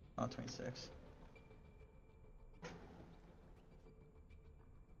 Oh, 26.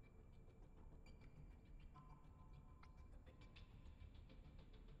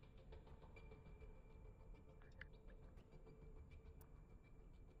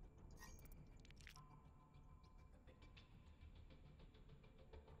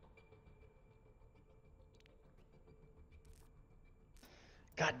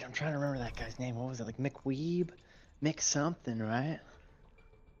 God, I'm trying to remember that guy's name. What was it? Like Mick Weeb? Mick something, right?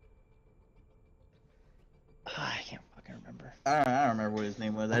 I can't fucking remember. I don't remember what his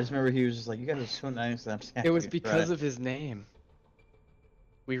name was. I just remember he was just like, you guys are so nice. I'm just It was happy." because Right. of his name.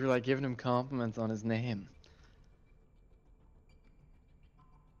 We were like giving him compliments on his name.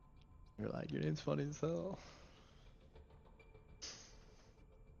 We were like, your name's funny as hell.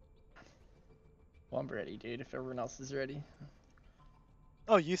 Well, I'm ready, dude, if everyone else is ready.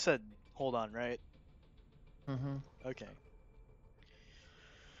 Oh, you said hold on, right? Mm-hmm. Okay.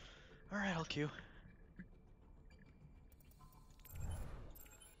 Alright, I'll queue.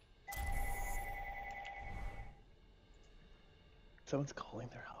 Someone's calling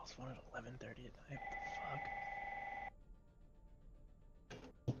their house phone at 11:30 at night.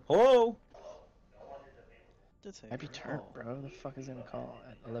 What Hello? Did say the fuck? Might be turned, call. bro. Who the fuck is gonna call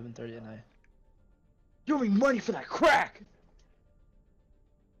at 11:30 at night? You owe me money for that crack!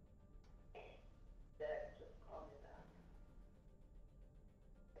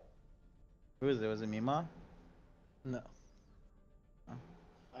 Who is it? Was it Mima? No. Oh.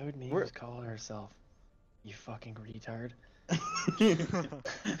 Why would Mimi Where- just call herself? You fucking retard.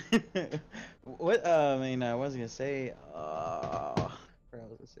 What? I mean, I was gonna say. I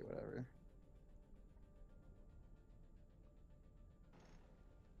was gonna say whatever.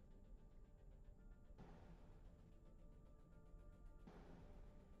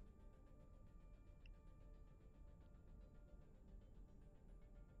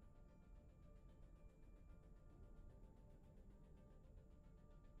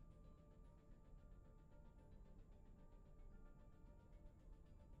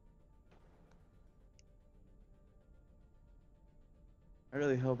 I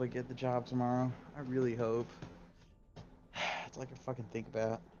really hope I get the job tomorrow. I really hope. It's all I can fucking think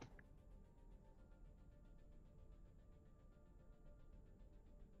about.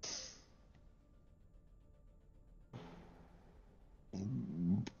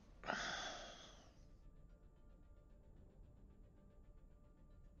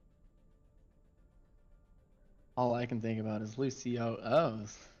 All I can think about is Lucio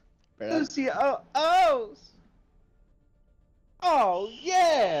O's. Lucy, oh, oh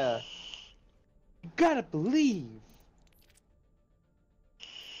yeah! You gotta believe.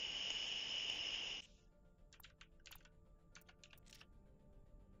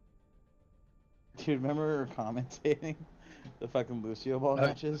 Dude, remember her commentating the fucking Lucio ball Oh.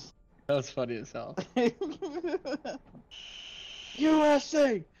 matches? That was funny as hell.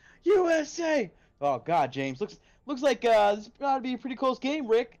 USA! USA! Oh god, James, looks like this is about to be a pretty close game,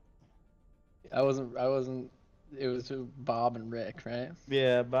 Rick. I wasn't. It was Bob and Rick, right?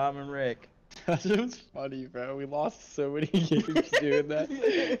 Yeah, Bob and Rick. That was funny, bro. We lost so many games doing that.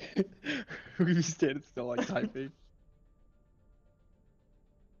 We were standing still, like typing.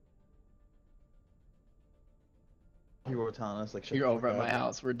 You were telling us like shut You're the over fuck at my up.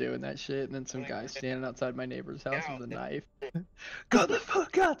 house. We're doing that shit, and then some guy standing outside my neighbor's house with a knife. Go the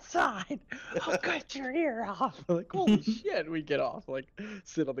fuck outside! I'll cut your ear off. We're like, holy shit! We get off, like,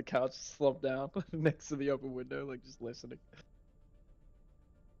 sit on the couch, slump down next to the open window, like just listening.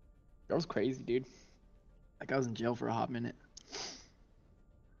 That was crazy, dude. Like I was in jail for a hot minute.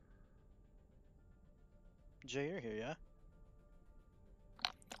 Jay, you're here, yeah?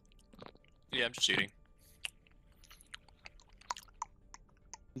 Yeah, I'm just eating.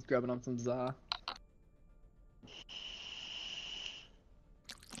 He's grabbing on some za.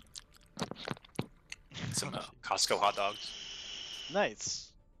 Some Costco hot dogs.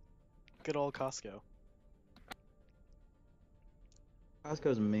 Nice. Good old Costco.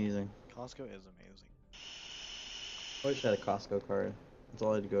 Costco's amazing. Costco is amazing. I wish I had a Costco card. That's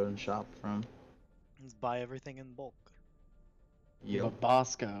all I had to go and shop from. Just buy everything in bulk. You Yep. have a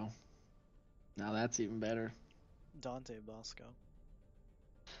Bosco. Now that's even better. Dante Bosco.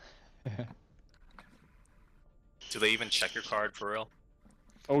 Do they even check your card for real?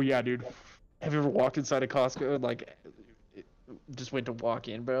 Oh yeah, dude. Have you ever walked inside a Costco and like just went to walk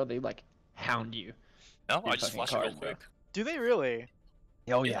in, bro? They like hound you. No, Your I just fucking flash it real card, bro. quick. Do they really?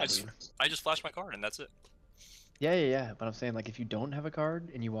 Oh Yeah, yeah, I dude. just flash my card and that's it. Yeah. But I'm saying like if you don't have a card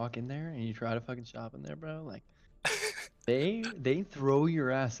and you walk in there and you try to fucking shop in there, bro, like they throw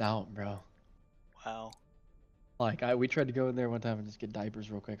your ass out, bro. Wow. Like we tried to go in there one time and just get diapers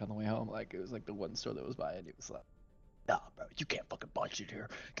real quick on the way home. Like it was like the one store that was by it. It was like, nah, bro, you can't fucking buy shit here.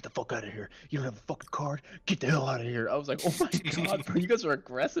 Get the fuck out of here. You don't have a fucking card. Get the hell out of here. I was like, oh my god, bro, you guys are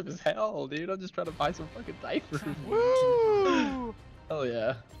aggressive as hell, dude. I'm just trying to buy some fucking diapers. Woo! Oh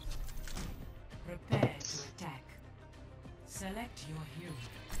yeah. Prepare to attack. Select your hero.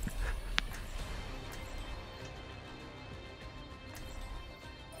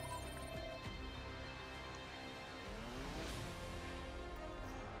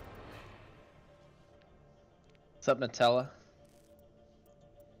 What's up, Nutella?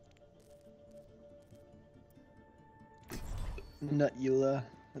 Nutula.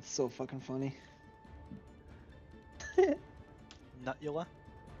 That's so fucking funny. Nutula?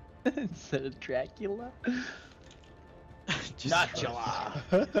 Instead of Dracula. Just-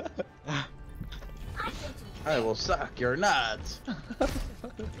 Nutula. I will suck your nuts.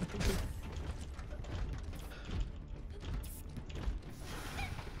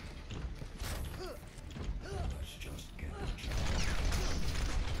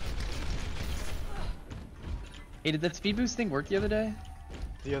 Hey, did that speed boost thing work the other day?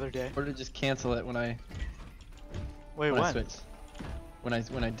 The other day. Or did it just cancel it when I Wait, when I when? switched?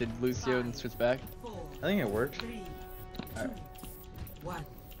 When I did Lucio and switched back? I think it worked. 3, Alright. 2, 1.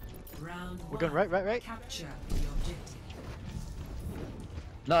 Round We're going right? Capture the objective.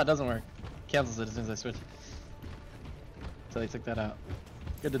 No, it doesn't work. Cancels it as soon as I switch. So they took that out.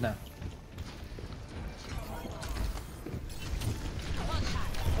 Good to know.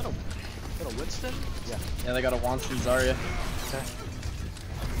 Got a Winston? Yeah. Yeah, they got a Wanson Zarya. Okay.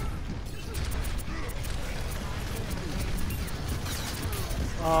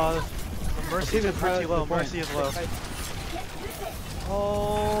 The Mercy is pretty low. Mercy is low.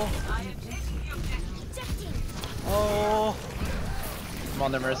 Oh. Oh. Come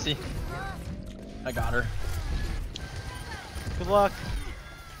on there, Mercy. I got her. Good luck.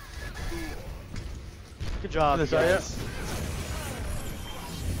 Good job, This Zarya. guys.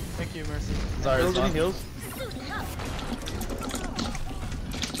 Thank you, Mercy. Zarya's on. Heals.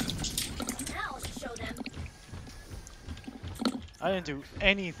 Now show them. I didn't do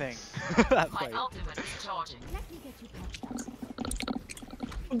anything that fight. ultimate is charging. Let me get you patched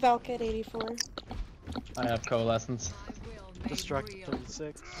up. Valk at 84. I have coalescence. Destruct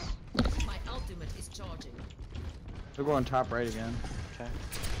 36. My ultimate is charging. They're going top right again.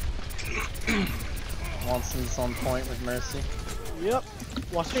 Okay. Wanson's on point with Mercy. Yep.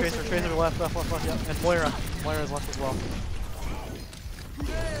 Watch the Tracer. Tracer left. Yep. And Moira. Moira's left as well.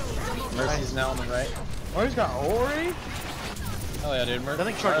 Mercy's now on the right. Oh, he's got Ori? Oh yeah, dude. That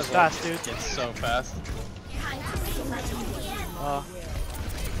thing charges fast, dude. It's so fast.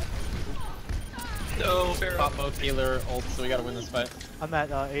 No, Pharaoh. Pop both healer ult, so we gotta win this fight. I'm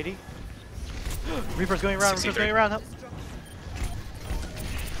at 80. Reaper's going around. 63. Reaper's going around. Help.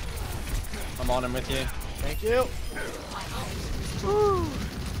 I'm on him with you. Thank you. Woo!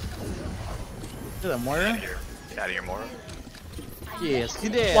 Is that Moira? Get out of here, Mora. Yes,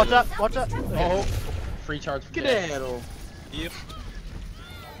 get Watch out. Watch out. Oh, free charge for Get death. out. Yep.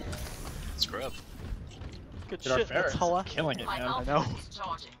 Scrub. Good Dude, our shit. Ferris That's is Hella. killing it, man. I know.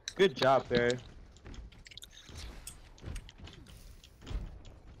 Good job, Barry.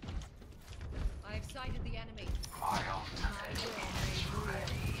 I've sighted the enemy.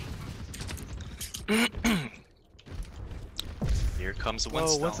 Here comes the Whoa,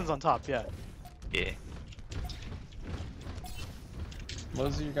 Winston. Winston's on top. Yeah. Yeah.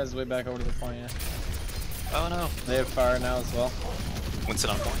 Most of you guys way back over to the point, yeah. Oh no. They have fire now as well.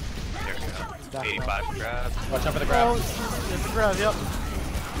 Winston on point. There we go. Back 85 grab. Watch out for the grab. Oh, it's a grab. Yep.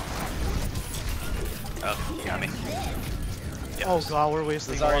 Oh, you got me. Yep. Oh god, we're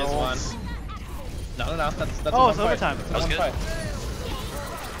wasting. Zarya's our one. ults. No, that's Oh, a it's one fight. overtime. It's a That was one good. fight.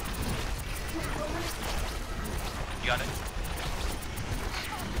 You got it.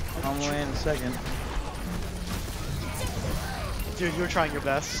 I'm away in a second. Dude, you were trying your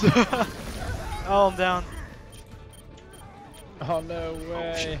best. Oh, I'm down. Oh no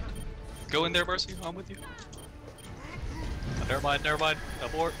way. Go in there, Mercy. I'm with you. Oh, never mind. Abort.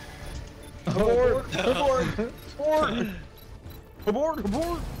 Abort! Abort! Abort! Abort!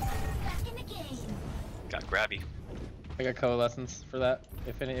 Abort! Back in the game. Got grabby. I got coalescence for that.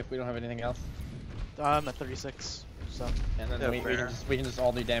 If we don't have anything else, I'm at 36. So and then Yeah, we can just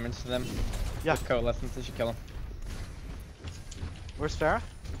all do damage to them. Yeah. With coalescence, they should kill them. where's Farah?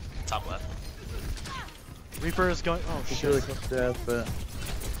 Top left. Reaper is going. Oh It's shit. really close to death, but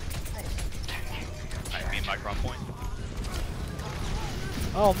I mean, micro on point.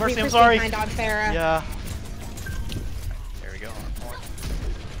 Oh Mercy, I'm Reaper's sorry. behind on Farah. Yeah. There we go. On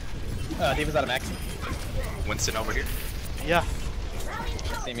point. D.Va's out of max. Winston over here. Yeah.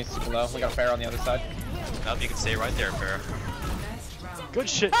 Sammy's super low. We got a Pharah on the other side. Now if you can stay right there, Farah. Good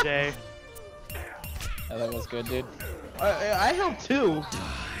shit, Jay. Yeah, that was good, dude. I helped too.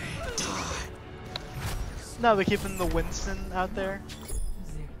 No, they're keeping the Winston out there.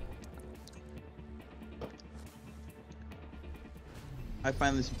 I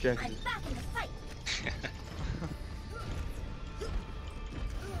find this I'm objective. back in the fight.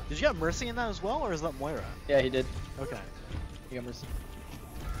 Did you get Mercy in that as well, or is that Moira? Yeah, he did. Okay. He got mercy.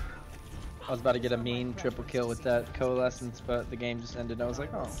 I was about to get a mean triple kill with that coalescence, but the game just ended. I was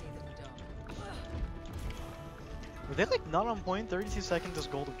like, oh. Were they like not on point? 32 seconds is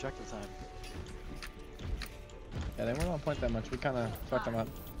gold objective time. Yeah, they weren't on point that much. We kind of fucked them up.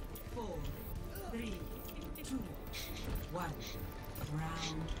 4, 3, 2, 1.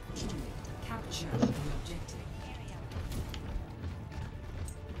 Round 2. Capture the objective.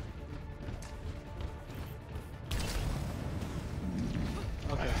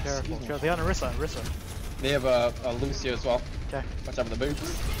 Okay, careful. Careful. They on Orisa. They have a Lucio as well. Okay. Watch out for the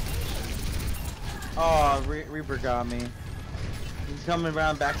boots. Oh, Reaper got me. He's coming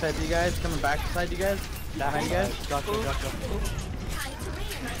around backside to you guys. Coming backside to you guys. Behind you guys. Gotcha.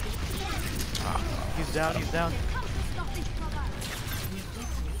 He's down.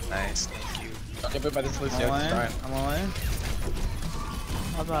 Nice, thank you. Don't get bit by this Lucio. I'm all Just in. try it. I'm all in.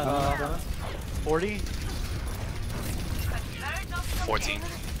 I'm at 40. 14.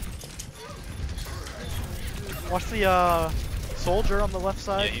 Watch the soldier on the left Yeah,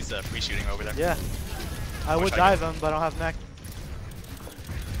 side. he's free shooting over there. Yeah. I Wish would I dive him, but I don't have mech.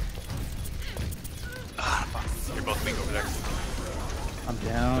 Ah, fuck. You're both weak over there. I'm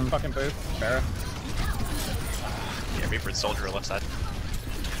down. Fucking boots. Pharah. Yeah, Reaper and Soldier are left side.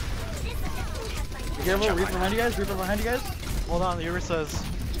 Be careful. Reaper behind you guys. Reaper behind you guys. Hold on, the Orisa's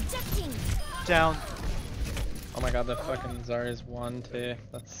down. Oh my god, that fucking Zarya's 1 too.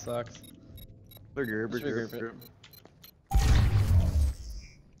 That sucks. We're good. Just regroup it.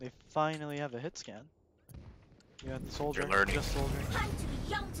 They finally have a hit scan. You got the soldier. You're learning. Just soldier. I'm too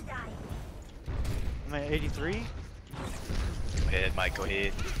young to die. I'm at 83. Go ahead, Mike, go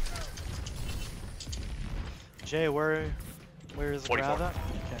ahead. Jay, where is the 44. grab at?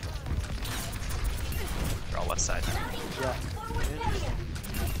 Okay. They're all left side. Yeah.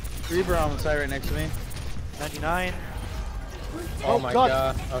 Reaper on the side right next to me. 99. Oh, my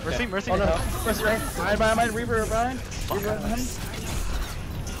god. Mercy, Okay. Mercy. Oh no. no. Mercy right. Behind. Reaper behind. Reaper behind.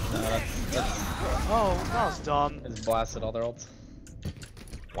 No, that's Oh, that was dumb. it's blasted all their ults.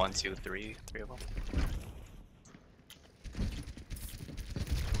 1, 2, 3. 3 of them.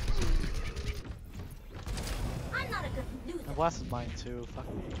 I'm not a good loser. I blasted mine too. Fuck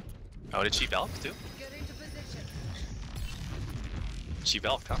me. Oh, did she Valve too? She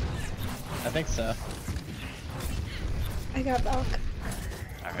Valve, huh? I think so. I got Valk.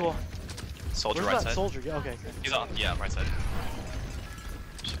 Alright. Cool. Soldier Where's right that side. soldier? Okay. Okay. He's on, yeah, right side.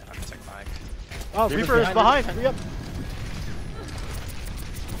 Shit, I'm gonna take Mike. Oh, Reaper's Reaper is behind, behind. Yep.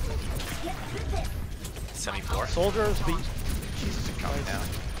 74. Soldier's beat. Jesus Coming Christ.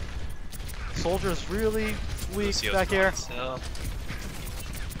 down. Soldier's really weak Lucio's back gone here. still.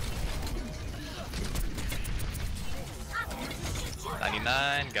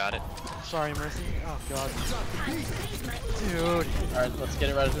 $99, got it. Sorry, Mercy. Oh god. Dude. Alright, let's get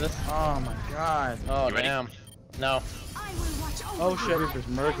it right into this. Oh my god. Oh You ready? damn. No. Oh shit. Reaper's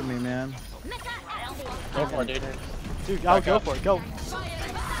murking me, man. Go for it, dude. Dude, I'll Back go up. for it. Go.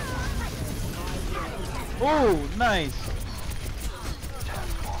 Oh, nice.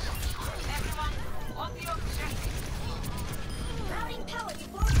 Routing power to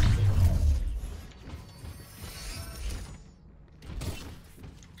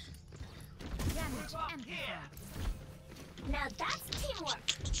damage amplified. Now that's teamwork.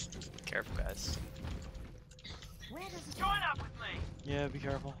 Careful, guys. Where does it Join up with me. Yeah, be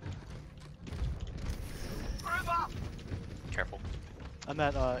careful. Move up. Careful. I'm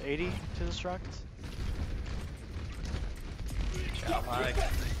at 80 to destruct. Ciao, Mike.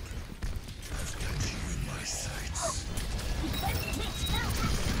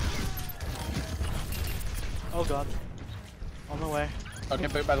 Oh god. On the way. I'll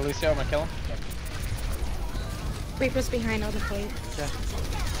get booped by the Lucio. I'm gonna kill him. Reaper's behind on the plate. Okay.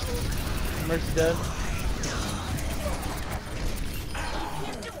 Mercy dead.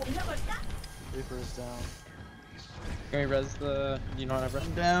 Reaper is down. Can we res the... Do you not have res?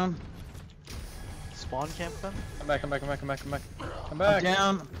 I'm down. Spawn camp then? Come back, come back, come back, come back, come back. Come I'm back!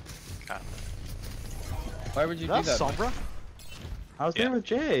 down. Why would you Is do that that? Sombra? I was there with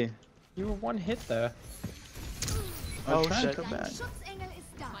Jay. You were one hit there. I was Oh, trying shit. to come back.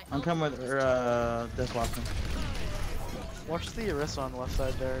 I'm coming with Death Watson. Watch the Orisa on the left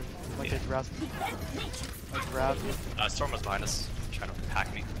side there. Like they grab you. Storm was behind us, trying to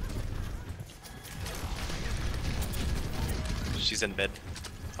hack me. She's in mid.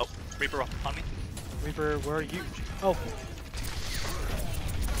 Oh, Reaper on me. Reaper, where are you? Oh.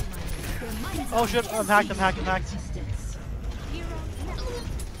 Oh shit, I'm hacked, I'm hacked, I'm hacked.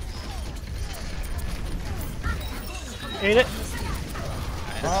 Ate it.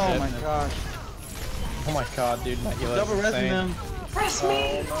 Oh my gosh. Oh my god, dude, my healer Double is resing insane. them. Press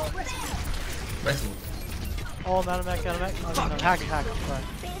me! Oh, I'm out of mech, out of mech. Oh, no, hack, hack. Sorry.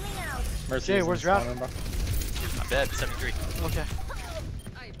 Mercy Jay, is where's in Raph? spawn, bro. I'm dead, 73. Okay.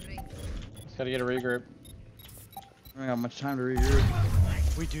 Just gotta get a regroup. I don't got much time to regroup.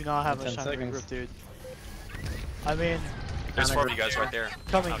 We do not have 10 much time to seconds. regroup, dude. I mean, There's 4 of you guys right there.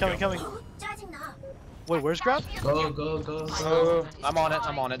 coming, I'm coming, going. coming. Wait, where's Grab? Go, go, go. Oh, I'm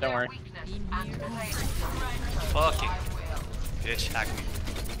on it, don't worry. Fucking bitch, hack me.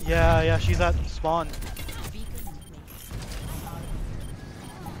 Yeah, she's at spawn.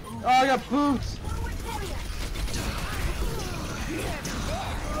 Oh, I got boots.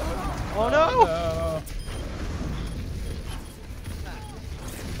 Oh no!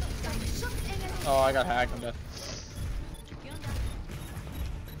 Oh, I got hacked, I'm dead.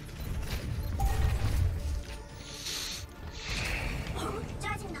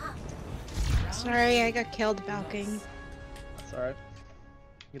 Sorry, I got killed balking. That's alright.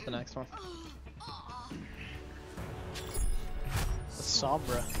 Get the next one. The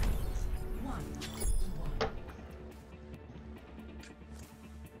Sombra.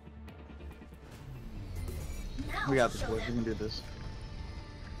 We got this, boys. We can do this.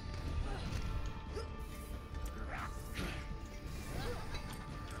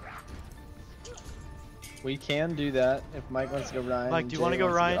 We can do that if Mike wants to go Ryan. Mike, and do you Jay wanna go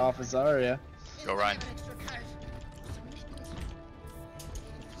wants Ryan? Off of Zarya. Go Ryan.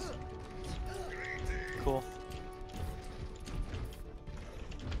 Cool.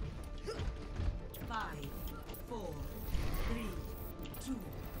 5, 4, 3, 2,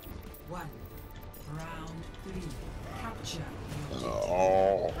 1. Round 3. Capture.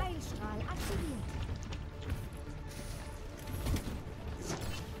 Oh.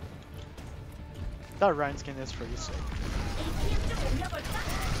 That Ryan skin is pretty sick.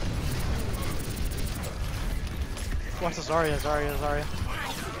 Watch the Zarya, Zarya.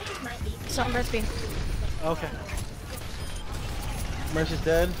 Sombra's being. Okay. Mercy's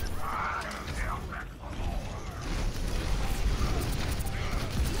dead.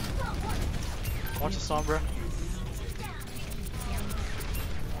 Watch the Sombra.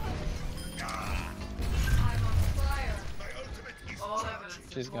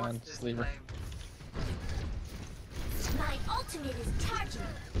 She's gone. Just leave her. My ultimate is charging.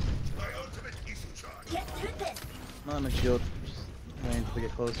 Get through this. I'm on my shield. Just waiting until they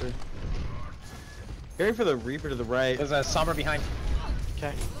get closer. Ready for the Reaper to the right. There's a Sombra behind.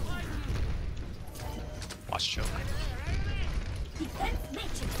 Okay. Watch choke. Defense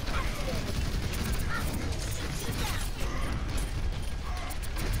matrix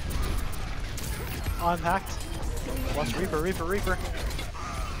I'm hacked. Watch Reaper.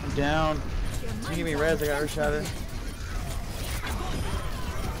 I'm down. You give me res, I got Earth Shatter.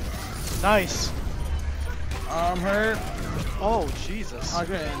 Nice. I'm hurt. Oh, Jesus. I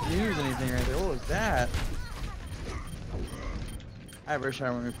couldn't use anything right there. What was that? I have Earth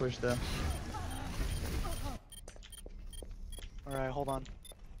Shatter when we push though. Alright, hold on.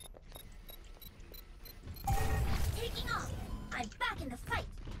 taking off. I'm back in the fight.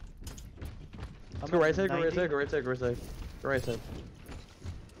 Go right side, go right side, go right side, go right side. Go right side.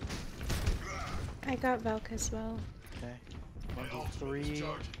 I got Velk as well. Okay. 1, 2, 3.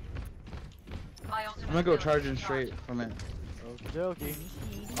 I'm gonna go charging straight from it. Okie dokie.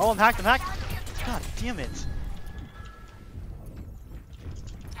 Oh, I'm hacked. God damn it.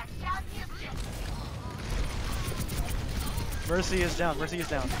 Mercy is down.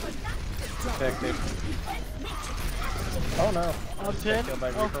 Pick, dude. Oh no. I'm pinned. Killed by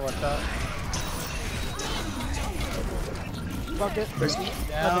Reaper, watch out. Fuck it.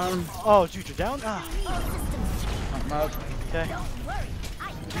 Down. Oh, dude, you're down? Ah. I'm up. Okay.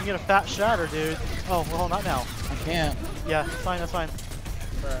 You can get a fat shatter, dude. Oh, well, not now. I'm can't. Yeah, that's fine, that's fine.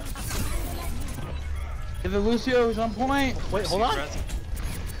 Get the Lucio, he's on point. Wait, hold on. Mercy.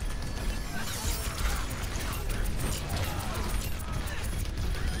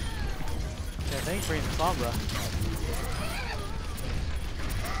 Yeah, thanks for bringing the Sombra.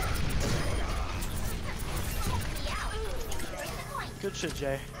 Good shit,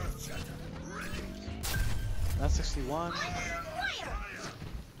 Jay. That's 61. That's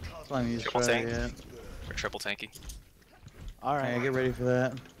why I need to Triple try tank. it. Or triple tanky. Alright. Alright, get ready for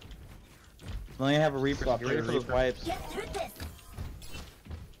that. Let me have a Reaper. Swap Get ready to for those Reaper. wipes. Get through this.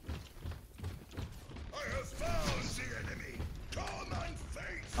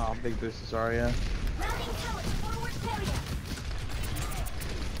 Oh, big boost to Zarya. Routing tower forward barrier.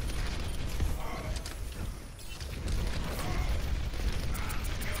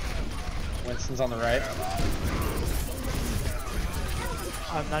 Winston's on the right.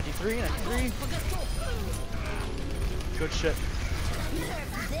 I'm 93, 93. Good shit.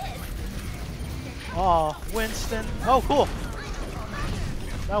 Oh, Winston. Oh, cool.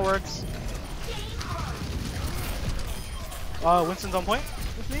 That works. Winston's on point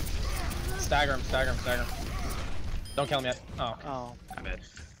with me? Stagger him, stagger him, stagger him. Don't kill him yet. Oh. Oh. I'm in.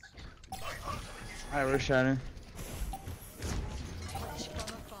 Alright, we're Shatter.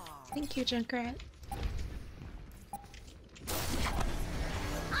 Thank you, Junkrat.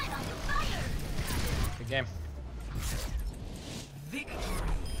 Good game.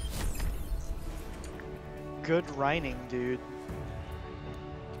 Good Reining, dude.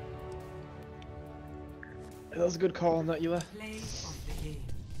 That was a good call, not Eula. Play of the game.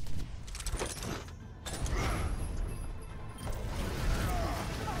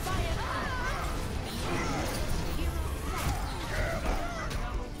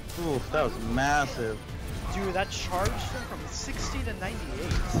 Oof, that was massive. Dude, that charged him from 60 to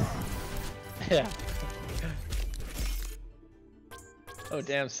 98. Yeah. Oh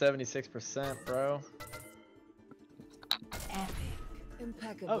damn, 76%, bro. Epic.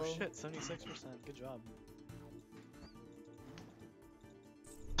 Oh shit, 76%. Good job.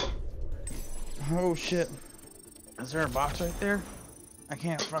 Oh shit. Is there a box right there? I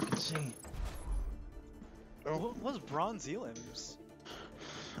can't fucking see. What was Bronze Elims?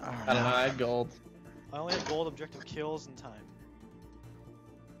 I don't know, I had gold. I only had gold objective kills and time.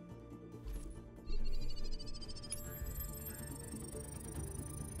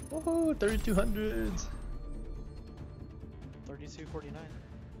 Woohoo, 3200s. 3249.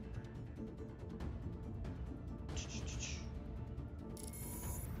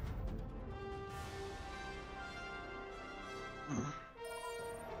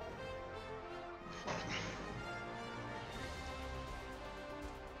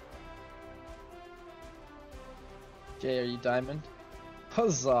 Jay, are you diamond?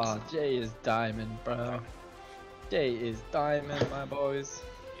 Huzzah! Jay is diamond, bro. Jay is diamond, my boys.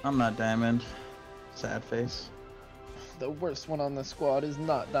 I'm not diamond. Sad face. The worst one on the squad is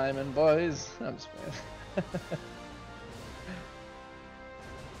not diamond, boys. I'm just playing.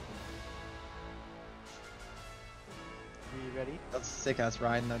 Are you ready? That's a sick ass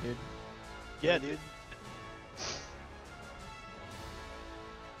riding though, dude. Yeah, dude.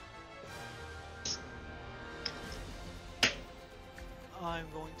 I'm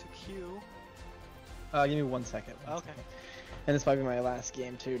going to queue. Give me 1 second. One Okay. second. And this might be my last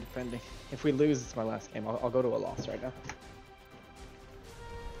game too, depending. If we lose, it's my last game. I'll go to a loss right now.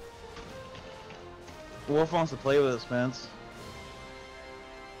 Wolf wants to play with us, Spence.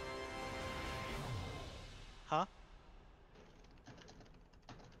 Huh?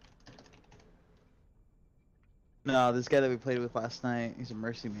 No, this guy that we played with last night, he's a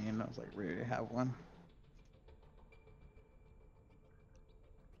Mercy main. I was like ready to have one.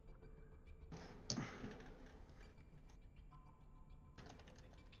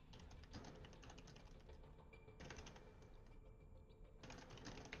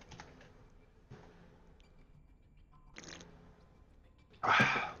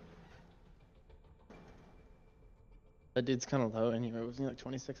 That dude's kind of low anyway. Wasn't he like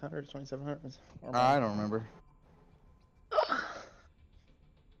 2600 or 2700? Or I don't remember.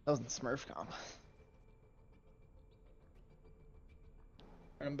 That wasn't Smurf comp.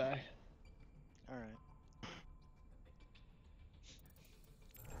 I'm back. Alright.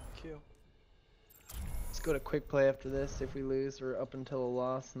 Q. Let's go to quick play after this. If we lose, we're up until a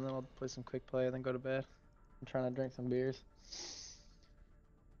loss, and then I'll play some quick play and then go to bed. I'm trying to drink some beers.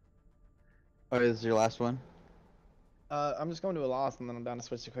 Oh, this is your last one? I'm just going to a loss, and then I'm down to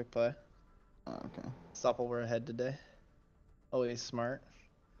switch to quick play. Oh, okay. Supple, we're ahead today. Always smart.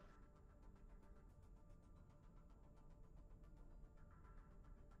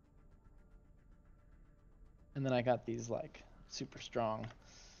 And then I got these like super strong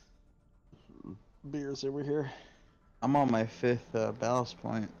beers over here. I'm on my 5th ballast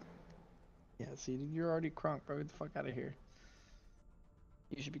point. Yeah, see, you're already crunk, bro. Get the fuck out of here.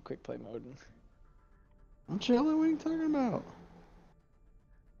 You should be quick play moding. I'm chilling. What are you talking about?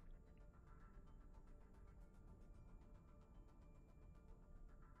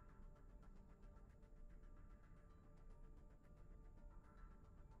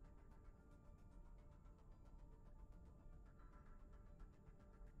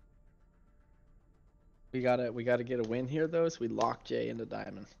 We gotta get a win here though, so we lock Jay into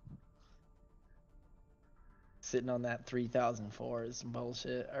diamond. Sitting on that 3004 is some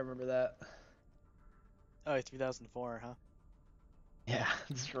bullshit. I remember that. Oh, 3004, huh? Yeah,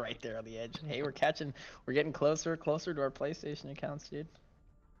 it's right there on the edge. Hey, we're getting closer to our PlayStation accounts, dude.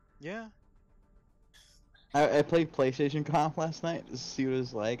 Yeah. I played PlayStation Comp last night to see what it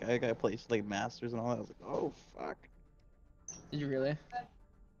was like. I got played like Masters and all that. I was like, oh fuck. Did you really?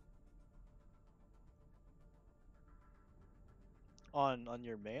 On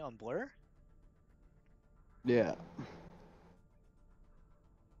your main on Blur? Yeah.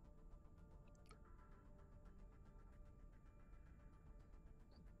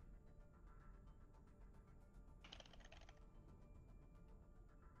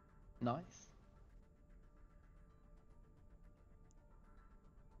 Nice.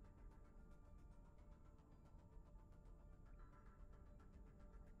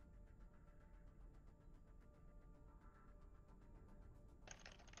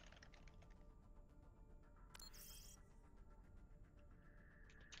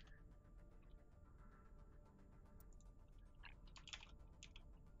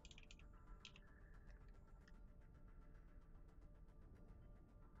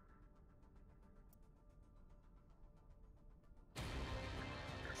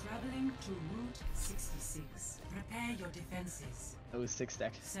 Traveling to Route 66. Prepare your defenses. It was 6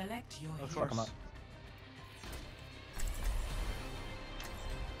 deck. Select your Of Fuck 'em course. up.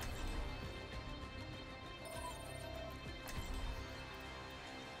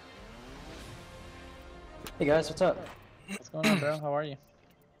 Hey guys, what's up? What's going on, bro? How are you?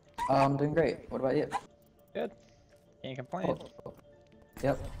 I'm doing great. What about you? Good. Can't complain. Oh.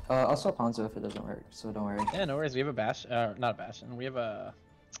 Yep. I'll swap Hanzo if it doesn't work, so don't worry. Yeah, no worries. We have a bash. Not a Bastion. We have a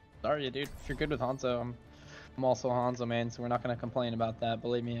Zarya, dude. If you're good with Hanzo, I'm also a Hanzo man, so we're not gonna complain about that.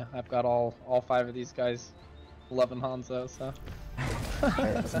 Believe me, I've got all 5 of these guys loving Hanzo, so.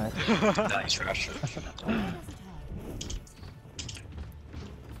 Alright, that's nice. Nice rush.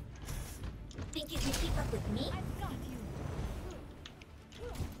 Think you can keep up with me?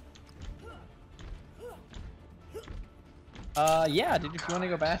 Yeah, dude. If you want to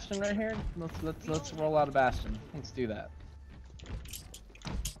go Bastion right here, let's roll out a Bastion. Let's do that.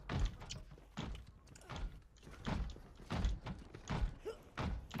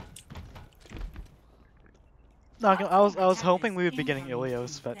 I was hoping we would be getting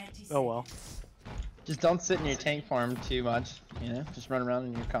Ilios, but oh well. Just don't sit in your tank form too much, you know? Just run around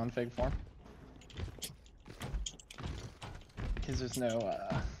in your config form. Because there's no,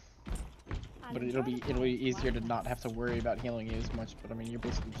 but it'll be easier to not have to worry about healing you as much, but I mean, you're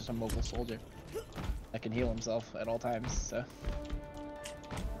basically just a mobile soldier that can heal himself at all times, so.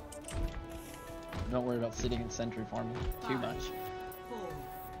 Don't worry about sitting in sentry form too much. 4,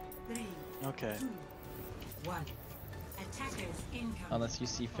 3, Okay. 2, 1. Attackers incoming. Unless you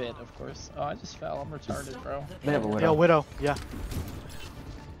see fit, of course. Oh, I just fell. I'm retarded, bro. They have a Yeah, widow. Widow. Yeah.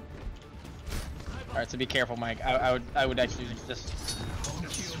 Alright, so be careful, Mike. I would actually just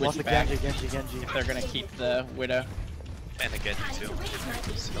switch Lost the back Genji. if they're gonna keep the Widow. And the Genji too. So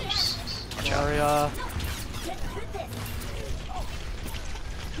just watch out. Zarya. Get through this.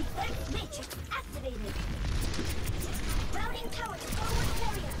 Defense matrix activated. Routing tower to forward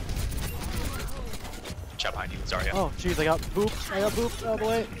carrier. Watch out behind you, Zarya. Oh, jeez, I got booped. Out of the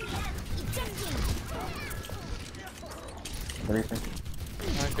way. The Reaper.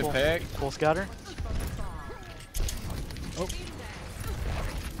 Alright, Good cool. pick. Full scatter. Oh,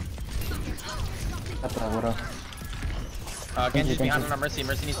 That's a widow. Genji's behind on Mercy.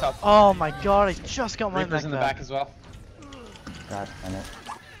 Mercy needs help. oh my god, I just got my Reaper's in the back as well. God damn it.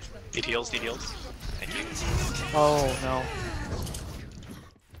 Need heals, need heals. Thank you. Oh no.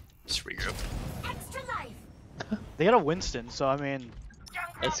 Just regroup. Extra life. They got a Winston, so I mean,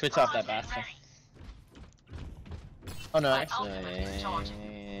 Hey, switch off that Bastion. Oh no, actually,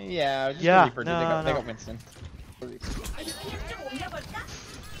 yeah, just Yeah, the Reaper, dude. no, They no. got Winston. It's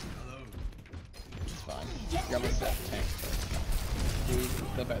fine. You're almost at the tank.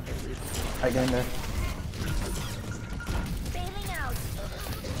 They'll bet they're Reaper. Alright, get in there. Bailing out.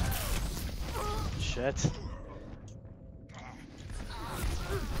 shit.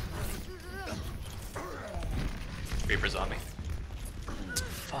 Reaper's on me.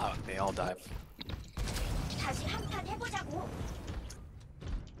 Fuck, they all died. 다시 한판 해보자고.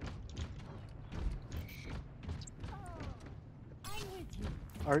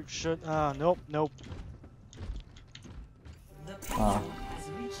 Art should. Nope, nope. The payload has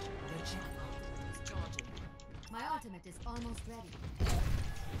reached the checkpoint. My ultimate is almost ready.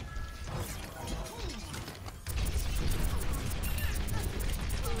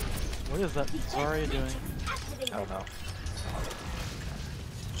 What is that Zarya doing? I don't know.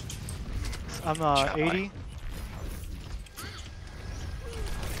 I'm 80.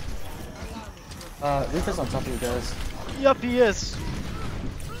 Reaper's on top of you guys. Yup, he is.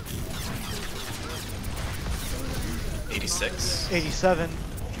 86. 87.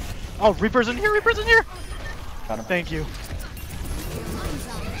 Oh, Reaper's in here. Reaper's in here. Got him. Thank you.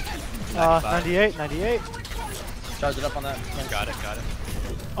 98. 98. Charge it up on that. Got it, got it.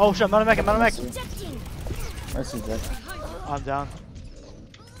 Oh shit! I'm out of mech. I'm out of mech. Mercy's dead. I'm down.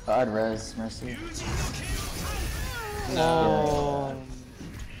 I'd res Mercy. No.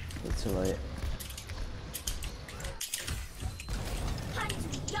 It's too late.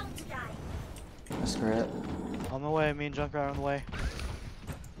 Screw it. On the way. Me and Junkrat are on the way.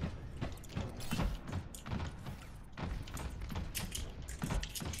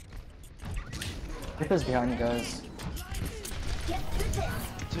 Reaper's behind you guys.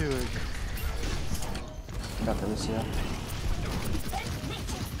 Dude. I got the Lucio.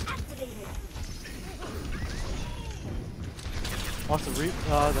 Wants to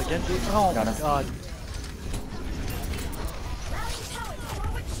the Genji. Oh Got my him. god.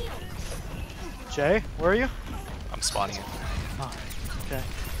 Jay, where are you? I'm spawning it. Oh, okay.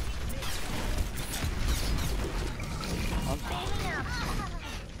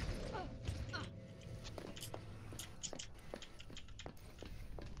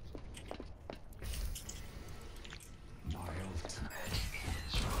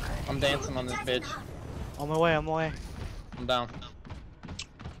 I'm dancing on this bitch. On my way. On my way. I'm down.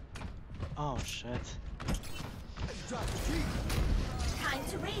 Oh shit. Time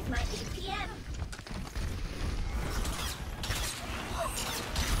to raise my APM.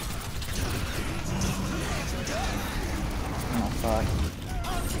 Oh fuck.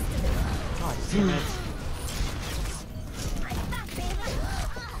 God damn it.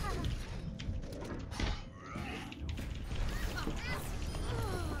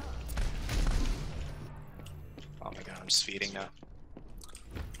 Oh my god, I'm just feeding now.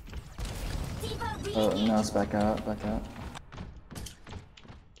 Oh no, it's back out. Back out.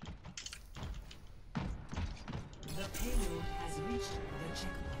 The payload has reached the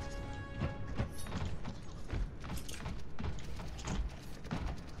checkpoint.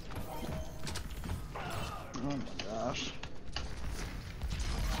 Oh my gosh.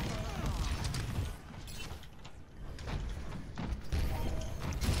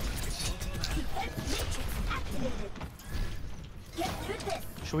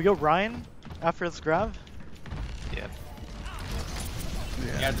 Should we go Ryan after this grab? Yeah.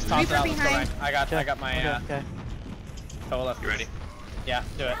 Yeah, just toss it out. Let's go back. I got my Okay. toe left. You ready? Yeah,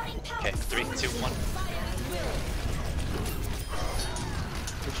 do it. Okay, 3, 2, 1.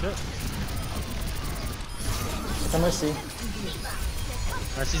 Good shit. It's a Mercy.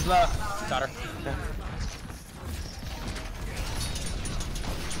 Mercy's low. Got her. Okay.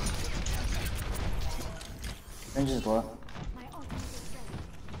 Range is low.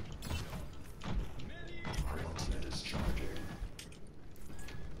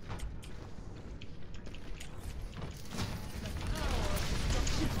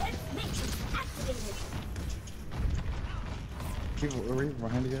 People, are we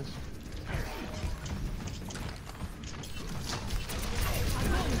behind you guys?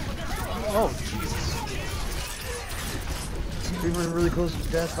 Oh Jesus. We were really close to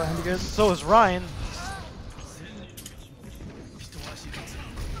death behind you guys. So is Ryan.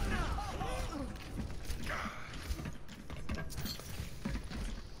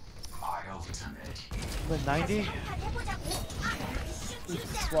 Went 90.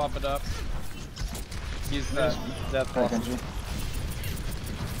 Swap it up. Use the death Right, ball. Genji.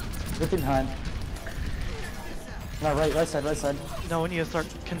 Look behind. No, right side, right side. No, we need to start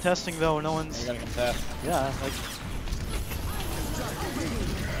contesting though. No one's. You're gonna contest. Yeah, like.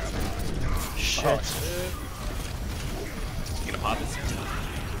 Shit. Oh, shit. You gonna pop it?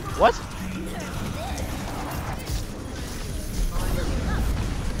 What?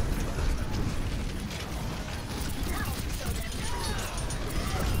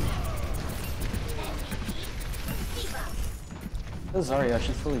 This is Zarya,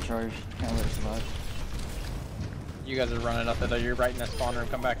 she's fully charged. Can't let her survive. You guys are running up there. You're right in that spawn room.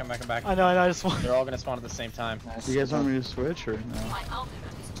 Come back, come back, come back. I know, I just want. They're all gonna spawn at the same time. Nice. Do you guys want me to switch or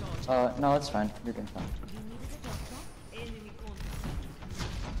no? No, it's fine. You're doing fine.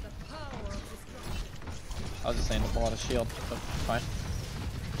 I was just saying to pull out a shield, but fine.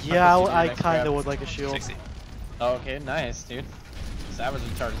 Yeah, Marcus, you do I next kinda grab. would like a shield. 60. Oh, okay, nice, dude. Savage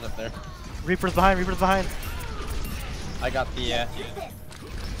charges up there. Reaper's behind, Reaper's behind. I got the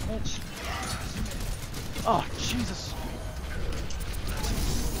Oh, Jesus.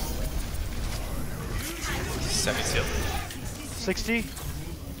 Semi-sealed. 60.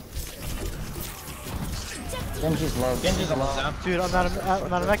 Genji's low. Genji's almost down. Dude, I'm out of mech,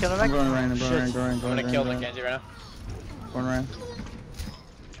 I'm out of mech. I'm going Ryan, I'm Shit. going Ryan, going I'm gonna Ryan, kill the going Genji right now. Going Ryan.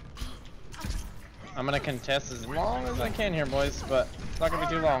 I'm gonna contest as long as I can here, boys, but it's not gonna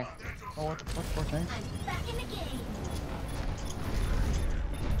be too long. Oh, what the fuck, poor tank? I'm back in the game.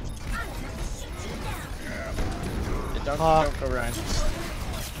 Don't go Ryan.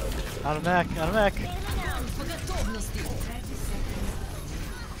 Out of mech, out of mech.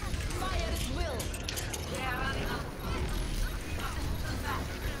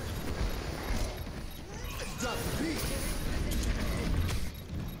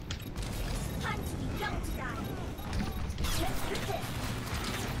 Time to be young to die. Let's do this.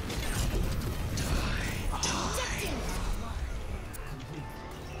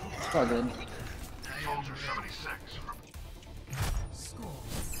 It's all good. Score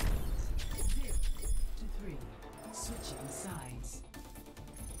 0-3. Switching sides.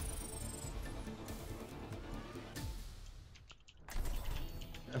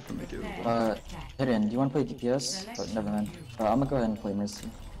 Definitely do. Hidden, do you want to play DPS? Oh, never mind. I'm gonna go ahead and play Mercy.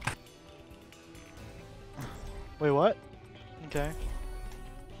 Wait, what? Okay.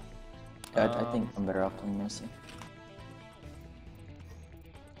 Yeah, I think I'm better off playing Mercy.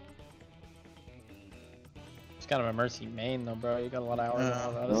 It's kind of a Mercy main though, bro. You got a lot of hours and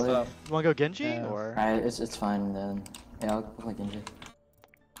all that other Really? stuff. You wanna go Genji? Yeah. Or? Alright, it's fine then. Yeah, I'll play Genji.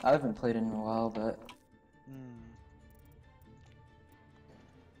 I haven't played in a while, but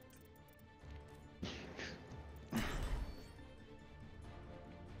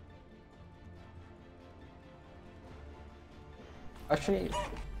actually,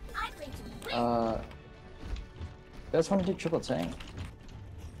 you guys want to do triple tank?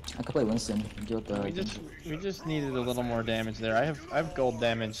 I could play Winston and deal with the. We just needed a little more damage there. I have gold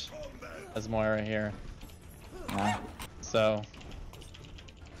damage as Moira here. Yeah. So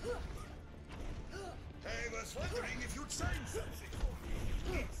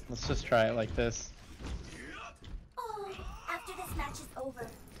let's just try it like this. Oh, after this match is over.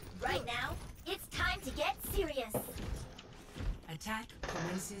 Right now, it's time to get serious. Attack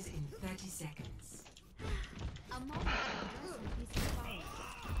commences in 30 seconds. A moment ago, piece of power.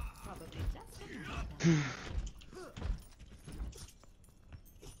 Probably just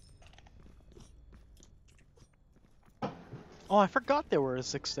Oh, I forgot there were a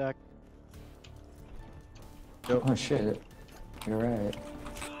 6-stack. Oh shit. You're right.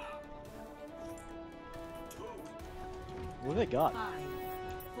 What do they got? 5,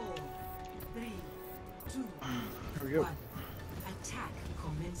 4, 3, 2, Here we go. 1. Attack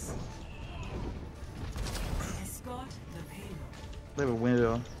commencing. Escort the payload. They have a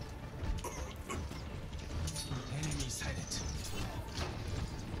window. Enemy silent.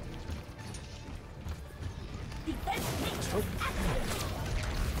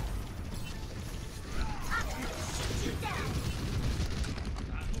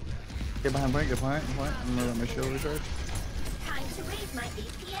 Get behind point, get behind point. I'm gonna let my shield recharge. Time to raise my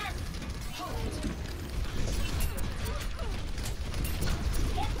APM.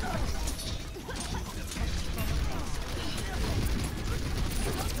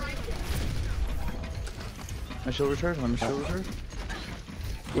 My shield recharge, let me shield recharge.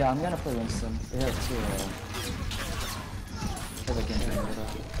 Yeah, I'm gonna play Winston. They have two. They have a Genji in the middle.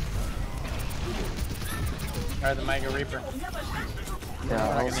 Alright, the Mega Reaper. Yeah, We're not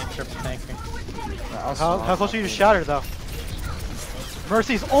I'll, gonna need triple tank me. yeah, I'll How close are you to Shatter, though?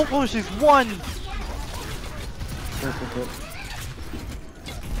 Mercy's almost, she's one! Good.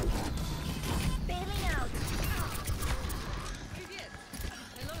 Bailing out.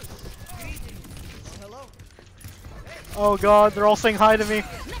 Oh god, they're all saying hi to me.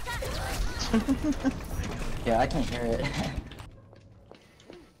 Yeah, I can hear it.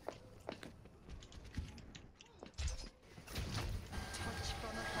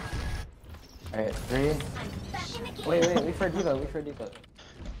 Alright, 3. Wait for a D.Va,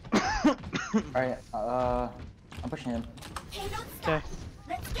 Alright, I'm pushing him. Okay,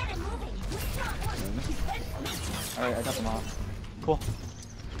 Let's get it moving. Alright, I got them off. cool.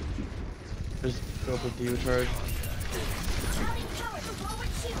 Just go for D recharge.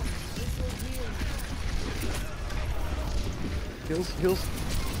 Heals, heals.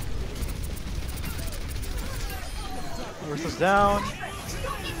 Ursa's down.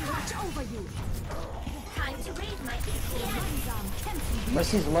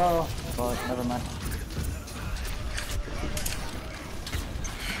 Mercy's low, but never mind.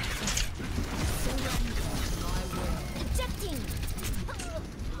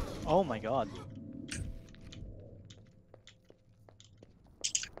 Oh my god.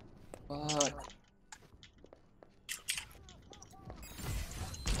 Fuck.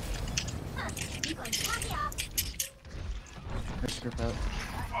 Mercy group out.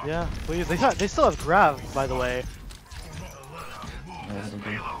 Yeah, please. They still have Grav, by the way. Yeah,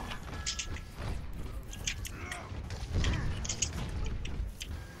 they do.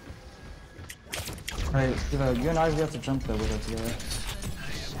 Alright, Steve, you and I, we have to jump the Widow together.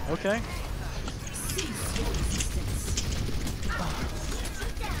 Okay.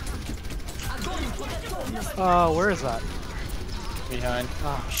 Where is that? Behind.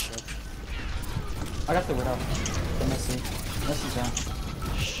 Oh shit. I got the Widow. The Mercy. Mercy's down.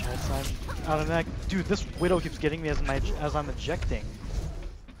 Shit, I'm out of neck. Dude, this Widow keeps getting me as I'm ejecting.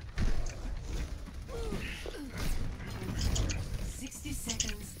 60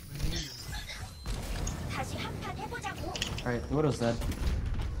 seconds. Alright, the Widow's dead.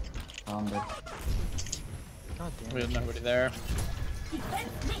 Oh, I'm dead. God damn We it. have nobody there.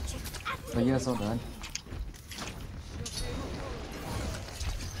 But you guys all dead.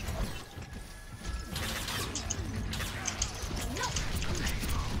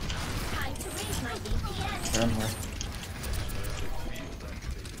 They're in here.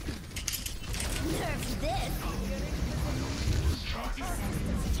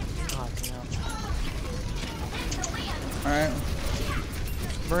 God damn. Alright.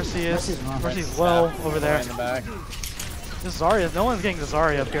 Mercy's low over there. In the back. This Zarya, no one's getting the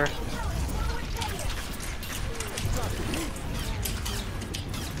Zarya up here.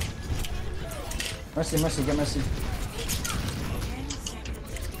 Mercy, Mercy, get Mercy.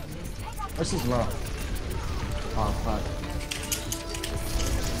 Mercy's low. Oh, fuck.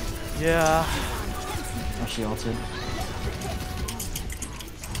 Yeah. Oh, she ulted.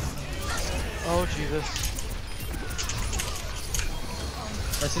 Oh, Jesus.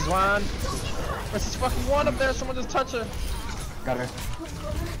 Mercy's one. Mercy's fucking one up there. Someone just touch her. Got her.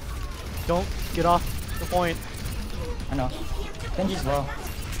 Don't get off the point. I know. Genji's low.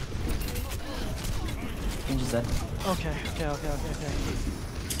 Genji's dead. Okay.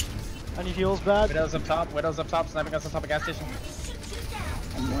 I need heals bad. Widow's up top. Widow's up top. Sniping us on top of gas station.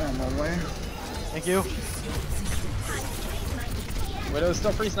 I'm on my way. Thank you. Widow's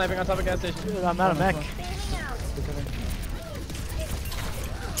still free sniping on top of gas station. Dude, I'm out of mech.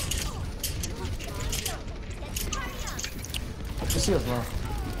 Just heals low.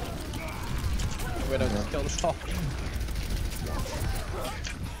 Widow just killed us all.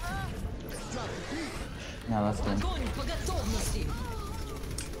 No, that's good.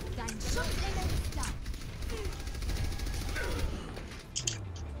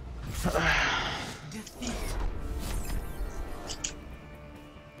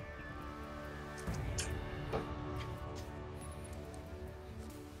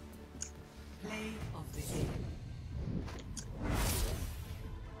 Play of the game.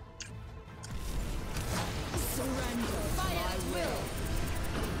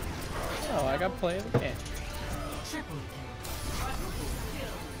 Oh, I got play of the game. Triple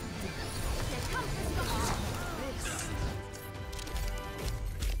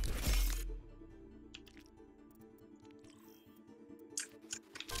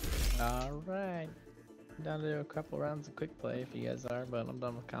Alright. Down to do a couple rounds of quick play if you guys are, but I'm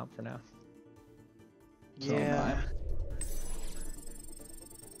done with comp for now. So am Yeah. I.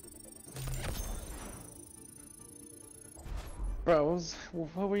 Bro,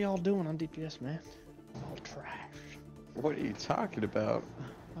 what were y'all doing on DPS, man? All trash. What are you talking about?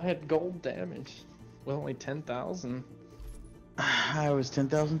 I had gold damage. With only 10,000. I was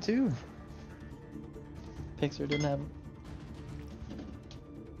 10,000 too. Pixar didn't have.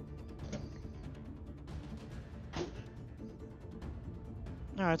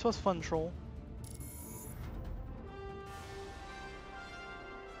 Alright, so it was fun, troll.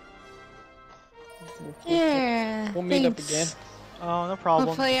 Yeah. We'll meet up thanks. again. Oh, no problem.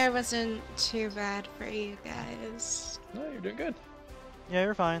 Hopefully I wasn't too bad for you guys. No, you're doing good. Yeah,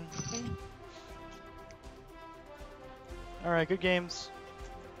 you're fine. Alright, good games.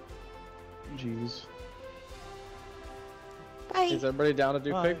 Jeez. Bye. Is everybody down to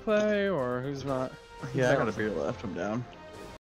do Bye. quick play, or who's not? Yeah, I got a beer left. I'm down.